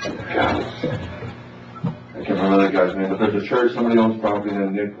can't remember that guy's name, but there's a church, somebody owns property, and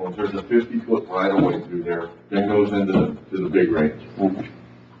then Nick owns, there's a 50-foot right of way through there, that goes into the big range.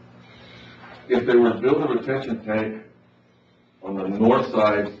 If they were to build a retention tank on the north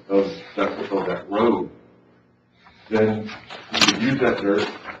side of that road, then you could use that dirt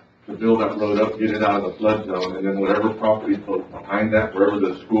to build that road up, get it out of the flood zone, and then whatever property behind that, wherever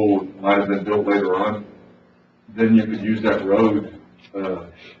the school might have been built later on, then you could use that road,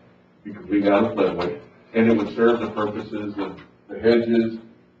 be completely out of floodway. And it would serve the purposes of the hedges,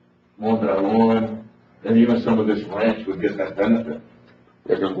 mowing that lawn, and even some of this ranch would get that benefit.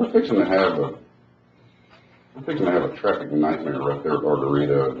 Yeah, because we're fixing to have a traffic nightmare right there at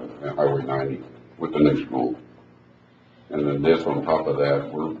Arterita and Highway 90 with the new school. And then this on top of that,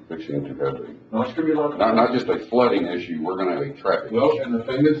 we're fixing to have not just a flooding issue, we're gonna have a traffic issue. Well, and the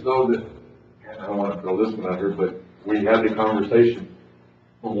thing is though that, I don't want to throw this one out here, but we had the conversation,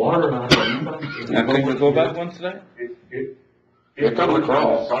 For water, I Can we go back one slide? It comes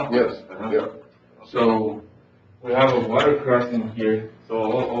across, yes, yeah. So, we have a water crossing here, so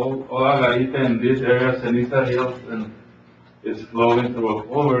all Agarita in this area, Ceniza Hills, and it's flowing through a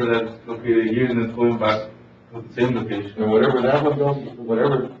culvert that's located here and then flowing back to the same location. And whatever that one goes,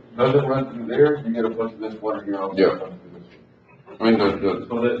 whatever doesn't run through there, you get a bunch of this water here also. Yeah. comes through this. I mean,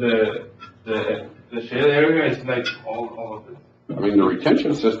 So the shade area is like all of it. I mean, the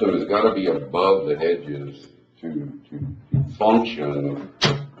retention system has gotta be above the hedges to function,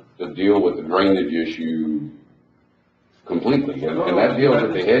 to deal with the drainage issue completely. And that deals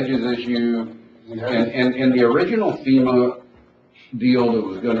with the hedges issue. And the original FEMA deal, there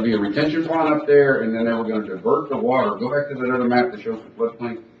was gonna be a retention pond up there, and then they were gonna divert the water. Go back to that other map that shows the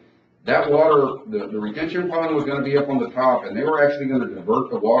floodplain. That water, the retention pond was gonna be up on the top, and they were actually gonna divert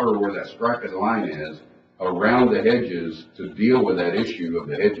the water where that striped line is, around the hedges to deal with that issue of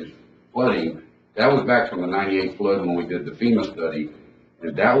the hedges flooding. That was back from the 98 flood when we did the FEMA study.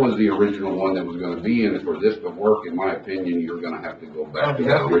 And that was the original one that was gonna be, and for this to work, in my opinion, you're gonna have to go back to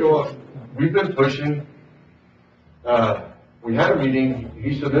that original. We've been pushing, we had a meeting,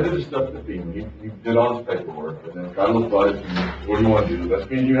 he submitted his stuff to FEMA, he did all his paperwork, and then Carlos brought it to me, what do you want to do? Let's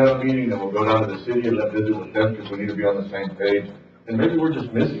meet you have a meeting, then we'll go down to the city and let visit with them, because we need to be on the same page, and maybe we're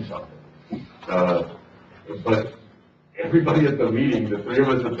just missing something. But everybody at the meeting, the three of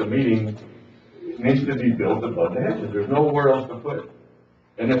us at the meeting, it needs to be built above the hedges, there's nowhere else to put it.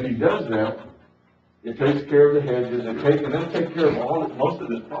 And if he does that, it takes care of the hedges, and then take care of most of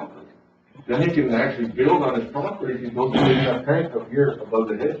this property. Then he can actually build on his property, he goes to that tank up here above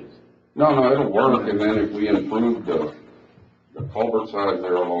the hedges. No, it'll work, and then if we improve the culvert size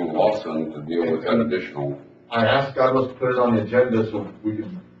there along Lawson to deal with that additional. I asked Carlos to put it on the agenda so we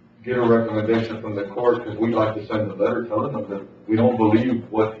could get a recommendation from the court, because we'd like to send a letter telling them that we don't believe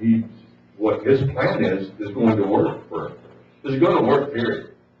what his plan is going to work for him. It's gonna work, period.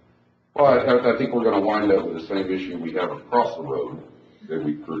 Well, I think we're gonna wind up with the same issue we have across the road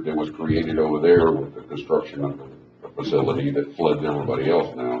that was created over there with the construction of the facility that floods everybody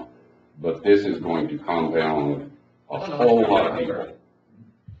else now. But this is going to compound a whole lot of people.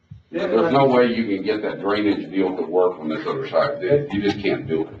 There's no way you can get that drainage deal to work on this other side. You just can't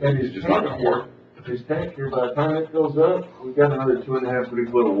do it. It's just not gonna work. His tank here, by the time it fills up, we've got another 2.5, 3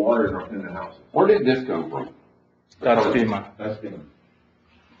 foot of water in the house. Where did this come from? That's FEMA. That's FEMA.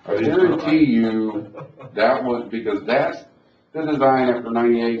 I guarantee you, that was, because that's the design after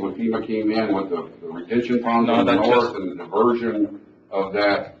 98 when FEMA came in with the retention ponds on the north and the diversion of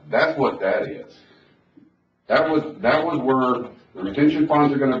that. That's what that is. That was where the retention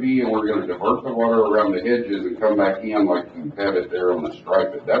ponds are gonna be, and we're gonna divert the water around the hedges and come back in like you have it there on the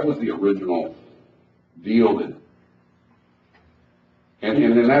stripe. That was the original deal and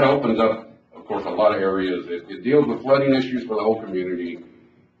then that opens up, of course, a lot of areas. It deals with flooding issues for the whole community.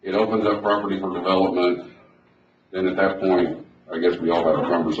 It opens up property for development. Then at that point, I guess we all have a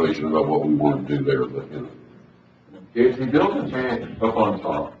conversation about what we want to do there, but, you know. If you build a tank up on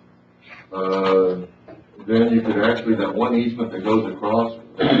top, then you could actually, that one easement that goes across,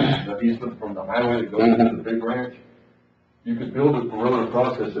 the easement from the highway that goes into the big ranch, you could build a perimeter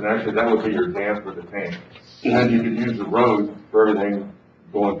process, and actually that would be your dam for the tank. And then you could use the road for everything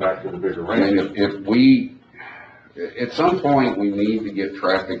going back to the bigger I mean, ranch. if we, at some point, we need to get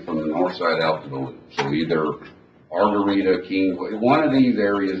traffic from the north side out to the loop. So either Argarita, King, one of these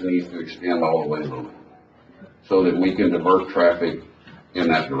areas needs to extend all the way loop so that we can divert traffic in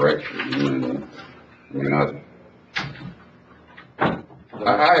that direction. And, I mean,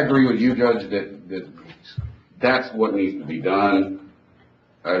 I agree with you, Judge, that's what needs to be done.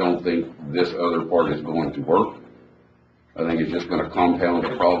 I don't think this other part is going to work. I think it's just gonna compound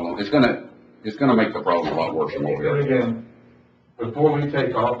the problem. It's gonna make the problem a lot worse than what we And are. again, before we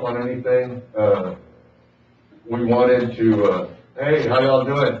take off on anything, we wanted to, hey, how y'all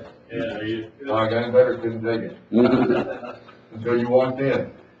doing? Yeah, I got better, couldn't take it, until you walked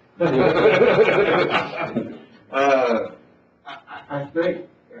in. I think,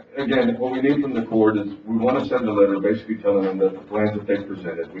 again, what we need from the court is, we want to send a letter basically telling them that the plans that they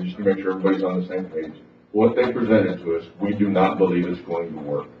presented, we just need to make sure everybody's on the same page. What they presented to us, we do not believe it's going to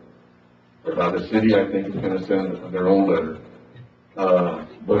work. About the city, I think is gonna send their own letter.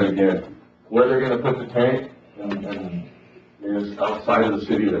 But again, where they're gonna put the tank and is outside of the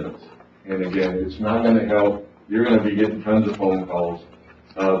city limits. And again, it's not gonna help, you're gonna be getting tons of phone calls,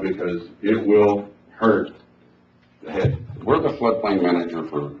 because it will hurt the head. We're the floodplain manager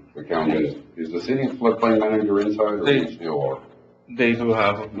for the county. Is the city's floodplain manager inside or we still are? They do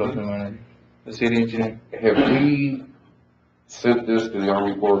have a floodplain manager, the city engineer. Have we sent this to the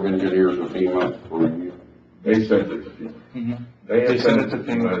Army Corps of Engineers or FEMA for review? They sent it to FEMA. They have sent it to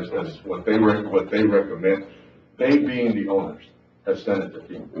FEMA as what they recommend. They being the owners have sent it to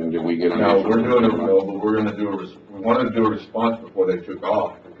FEMA. And did we get an Now, answer? we're doing it, no, but we're gonna we wanted to do a response before they took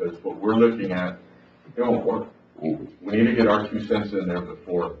off, because what we're looking at, it won't work. Mhm. We need to get our 2 cents in there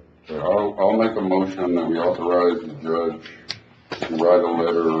before. So I'll make a motion that we authorize the judge to write a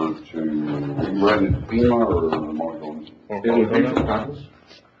letter to, are you writing it to FEMA or am I going? It would be from Congress.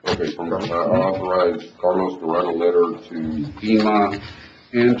 Okay, I'll authorize Carlos to write a letter to FEMA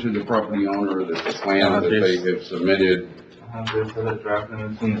and to the property owner that the plan that they have submitted, There's a draft and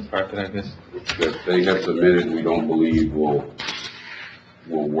it's in the packet, I guess. that they have submitted, we don't believe will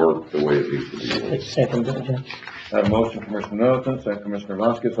work the way it needs to be. Second, Judge. I have a motion, Commissioner Middleton, second Commissioner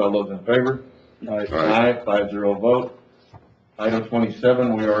Vasquez, all those in favor? Aye. Aye, 5-0 vote. Item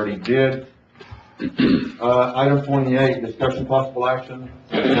 27, we already did. Item 28, discussion possible action,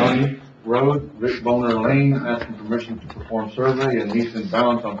 County Road, Rick Boner Lane, asking permission to perform survey and meets and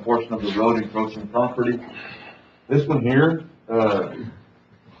bounds on portion of the road encroaching property. This one here, I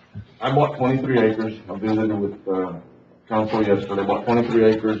bought 23 acres. I visited with, council yesterday, bought 23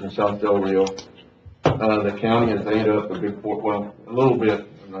 acres in South Del Rio. The county has ate up a big a little bit,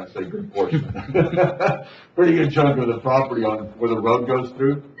 when I say good portion. Pretty good chunk of the property on where the road goes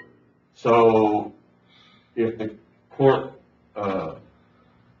through. So if the court,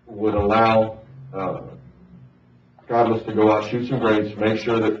 would allow, Carlos to go out, shoot some grades, make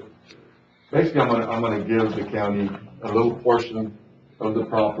sure that, basically I'm gonna give the county a little portion of the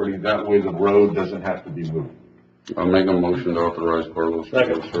property, that way the road doesn't have to be moved. I'll make a motion to authorize Carlos to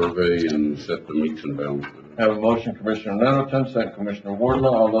go survey and set the meets and bounds. I have a motion, Commissioner Middleton, second Commissioner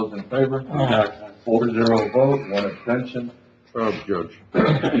Wardlaw, all those in favor? 4-0 vote, 1 abstention. Judge.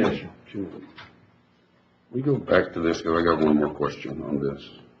 Yes, sir. We go back to this, because I got one more question on this.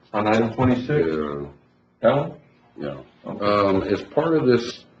 On item 26, Yeah, Helen? yeah. As part of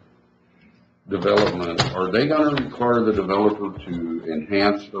this development, are they gonna require the developer to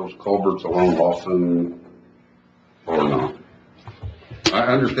enhance those culverts along Lawson or not? I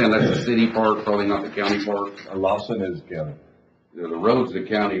understand that's the city part, probably not the county part. Lawson is county. Yeah, the road's the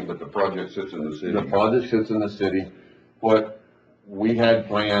county, but the project sits in the city. The project sits in the city. What we had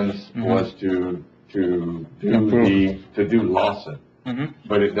plans was to do Lawson.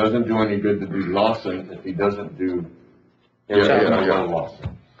 But it doesn't do any good to do Lawson if he doesn't do everything on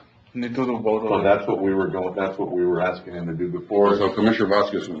Lawson. Need to do both So of them. that's what we were asking him to do before. So Commissioner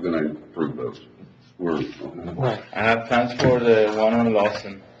Vasquez was gonna approve those. I have plans for the one on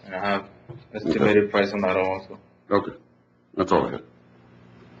Lawson, and I have estimated price on that also. Okay, that's all I had.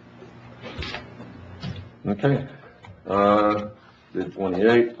 Okay. Bid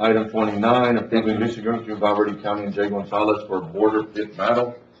 28, item 29, approving lease agreement between Valverde County and Jay Gonzalez for border pit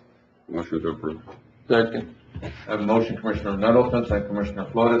battle. Motion to approve. Second. I have a motion, Commissioner Middleton, second Commissioner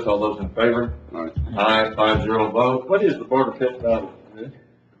Flores, all those in favor? Aye. Aye, 5-0 vote. What is the border pit battle?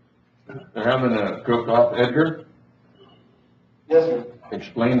 They're having a cook-off. Edgar, Yes, sir.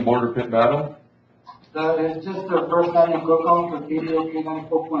 explain border pit battle. It's just their first annual cook-off for PDO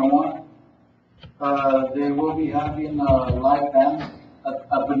 94.1. They will be having, live bands.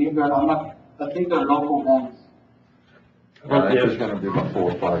 I believe I think they're local bands. There's gonna be about 4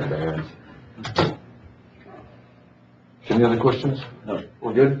 or 5 bands. Any other questions? No.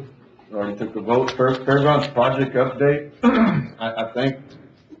 We're good? Already took the vote. First, Fairgrounds project update. I think,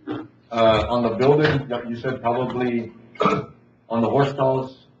 on the building, you said probably on the horse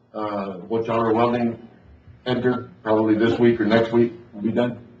stalls, what y'all are welding, Edgar, probably this week or next week will be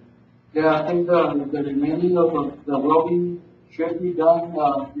done? Yeah, I think the remaining of the welding should be done,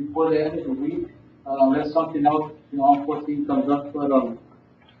 before the end of the week, unless something else, unforeseen comes up, but,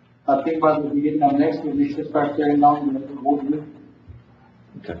 I think by the beginning of next week, we should start tearing down the whole roof.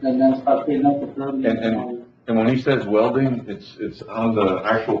 Okay. And then start putting up the curb. And when he says welding, it's on the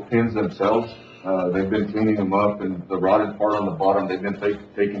actual pins themselves. They've been cleaning them up, and the rotted part on the bottom, they've been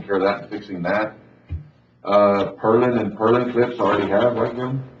taking care of that and fixing that. Purlin clips already have, right,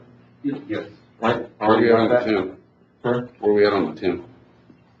 Jim? Yes. Right? Where we at on the got that? 10? Sir? Where we at on the 10?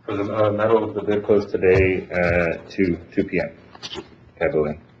 For the metal, the bid closed today at 2 p.m.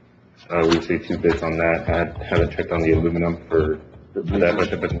 Heavily. We received 2 bids on that. I haven't checked on the aluminum for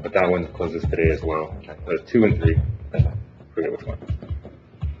that, but that one closes today as well. 2 and 3, I forget which one.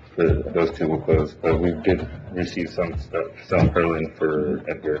 Those 2 will close, but we did receive some stuff, some purlin for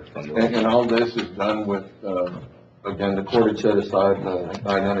Edgar from the. And all this is done with, again, the court had set aside,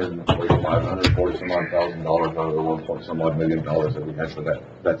 $540 some odd thousand dollars out of the 1 point some odd million dollars that we had for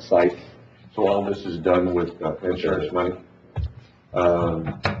that site. So all this is done with, insurance money. Maybe,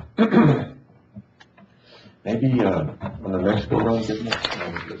 on the next go around,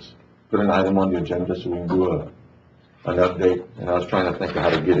 let's put an item on the agenda so we can do an update. And I was trying to think of how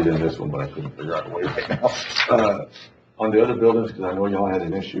to get it in this one, but I couldn't figure out a way right now. On the other buildings, because I know y'all had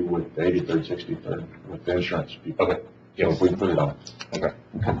an issue with 83rd, 63rd, with the insurance people. Okay. So if we can put it on. Okay.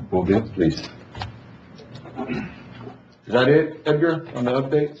 Will do, please. Is that it, Edgar, on the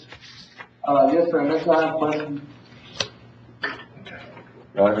updates? Yes, sir, unless I have questions.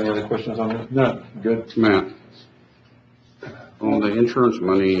 Y'all have any other questions on that? No. Good. Matt, on the insurance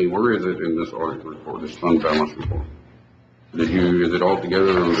money, where is it in this audit report, this fund balance report? Is it all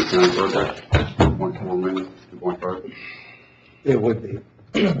together on the county project? 2.4 million, 2.5? It would be.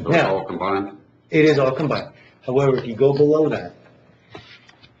 So it's all combined? It is all combined. However, if you go below that,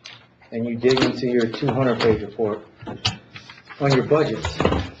 and you dig into your 200-page report, on your budgets,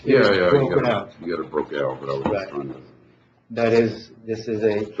 Yeah, broken out. you got it broke out, but I was Right. just trying to,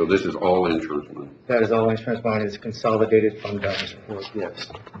 so this is all insurance money? that is all insurance bond, is consolidated fund balance report, yes.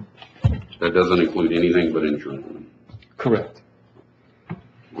 That doesn't include anything but insurance money? Correct.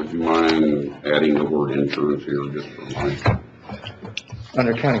 Would you mind adding the word insurance here just for my,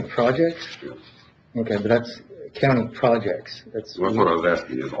 Under county projects? Yes. Okay, but that's county projects, that's. Well, that's what I was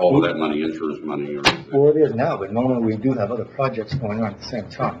asking, is all of that money insurance money, or is it? Well, it is now, but normally we do have other projects going on at the same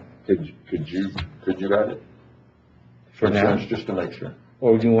time. Could you add it? For now? Insurance, just to make sure.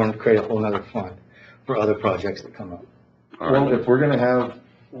 Or do you want to create a whole nother fund for other projects that come up? All Well, right. if we're gonna have,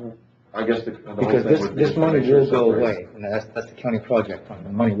 I guess the whole Because thing would be this to money make sure will it's go separated. away, and that's the county project fund, the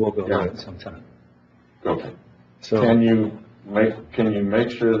money will go away Yeah. at some time. Okay. So, Can you make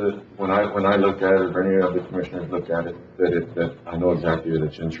sure that when I look at it, or any other commissioners look at it, that I know exactly that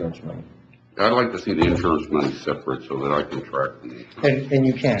it's insurance money? I'd like to see the insurance money separate so that I can track the, and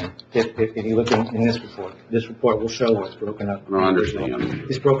you can, if you look in this report will show what's broken up. no, I understand.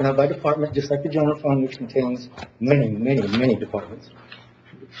 It's broken up by department, just like the general fund, which contains many departments.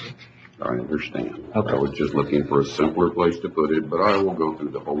 I understand. Okay. I was just looking for a simpler place to put it, but I will go through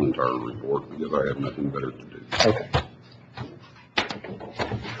the whole entire report because I have nothing better to do. Okay,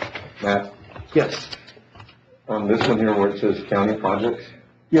 Matt, yes, on this one here where it says county projects,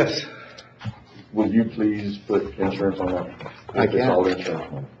 yes, would you please put insurance on that? I If it's can. all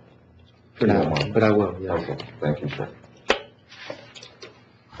insurance money. for now, but I will, yes. Okay, thank you, sir.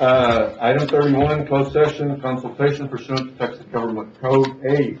 Item 31, closed session, consultation pursuant to Texas Government Code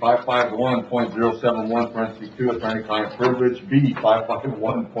A 551.071, parentheses 2, attorney-client privilege, B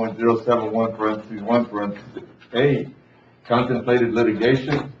 551.071, parentheses 1, parentheses A, contemplated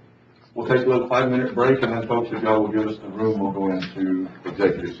litigation. We'll take a little 5-minute break, and then folks, if y'all will give us the room, we'll go into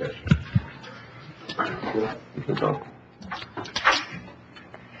executive session.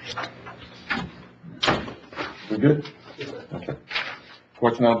 We good? Okay.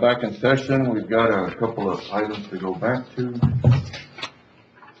 Court's now back in session. We've got a couple of items to go back to.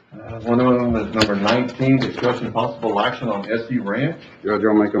 One of them is number 19, discussion possible action on SE Ranch. Judge,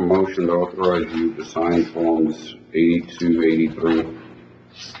 I'll make a motion to authorize you to sign forms 82, 83.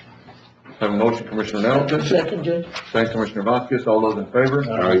 Have a motion, Commissioner Nettleton. Second, Judge. Second, Commissioner Vasquez. All those in favor?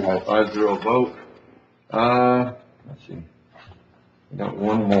 Aye. 5-0 vote. Let's see. We got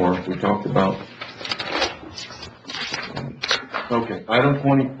one more we talked about. Okay, item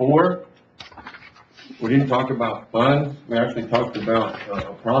 24. We didn't talk about funds. We actually talked about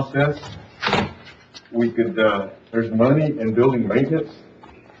a process. We could, there's money in building maintenance.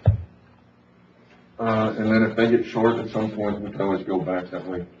 And then if they get short at some point, we can always go back that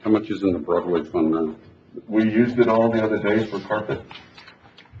way. How much is in the Broadway fund now? We used it all the other day for carpet.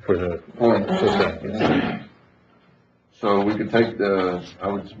 For the, Flooring. So we could take I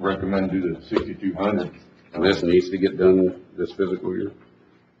would recommend do the 6,200. And this needs to get done this physical year?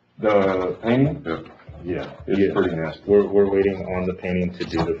 The painting? Yeah. Yeah, it's Yeah. pretty nasty. we're waiting on the painting to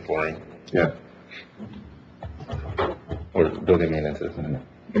do the flooring, Yeah. or building maintenance, isn't it?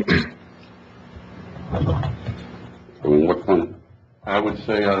 So in what fund? I would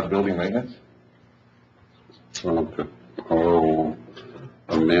say out of building maintenance. Okay. I'll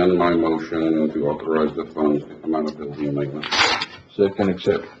amend my motion to authorize the funds to come out of building maintenance. Second,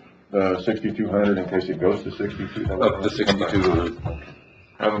 accept. 6,200 in case it goes to 6,200. Up to 6,200.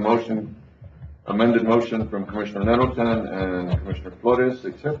 Have a motion, amended motion from Commissioner Nettleton and Commissioner Flores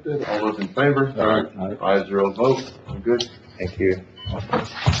accepted. All those in favor? Aye. 5-0 vote. I'm good. Thank you.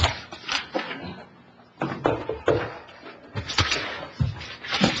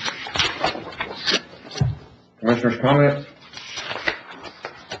 Commissioners' comments?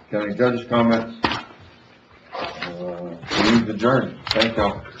 County judge's comments? Meeting's adjourned. Thank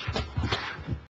y'all.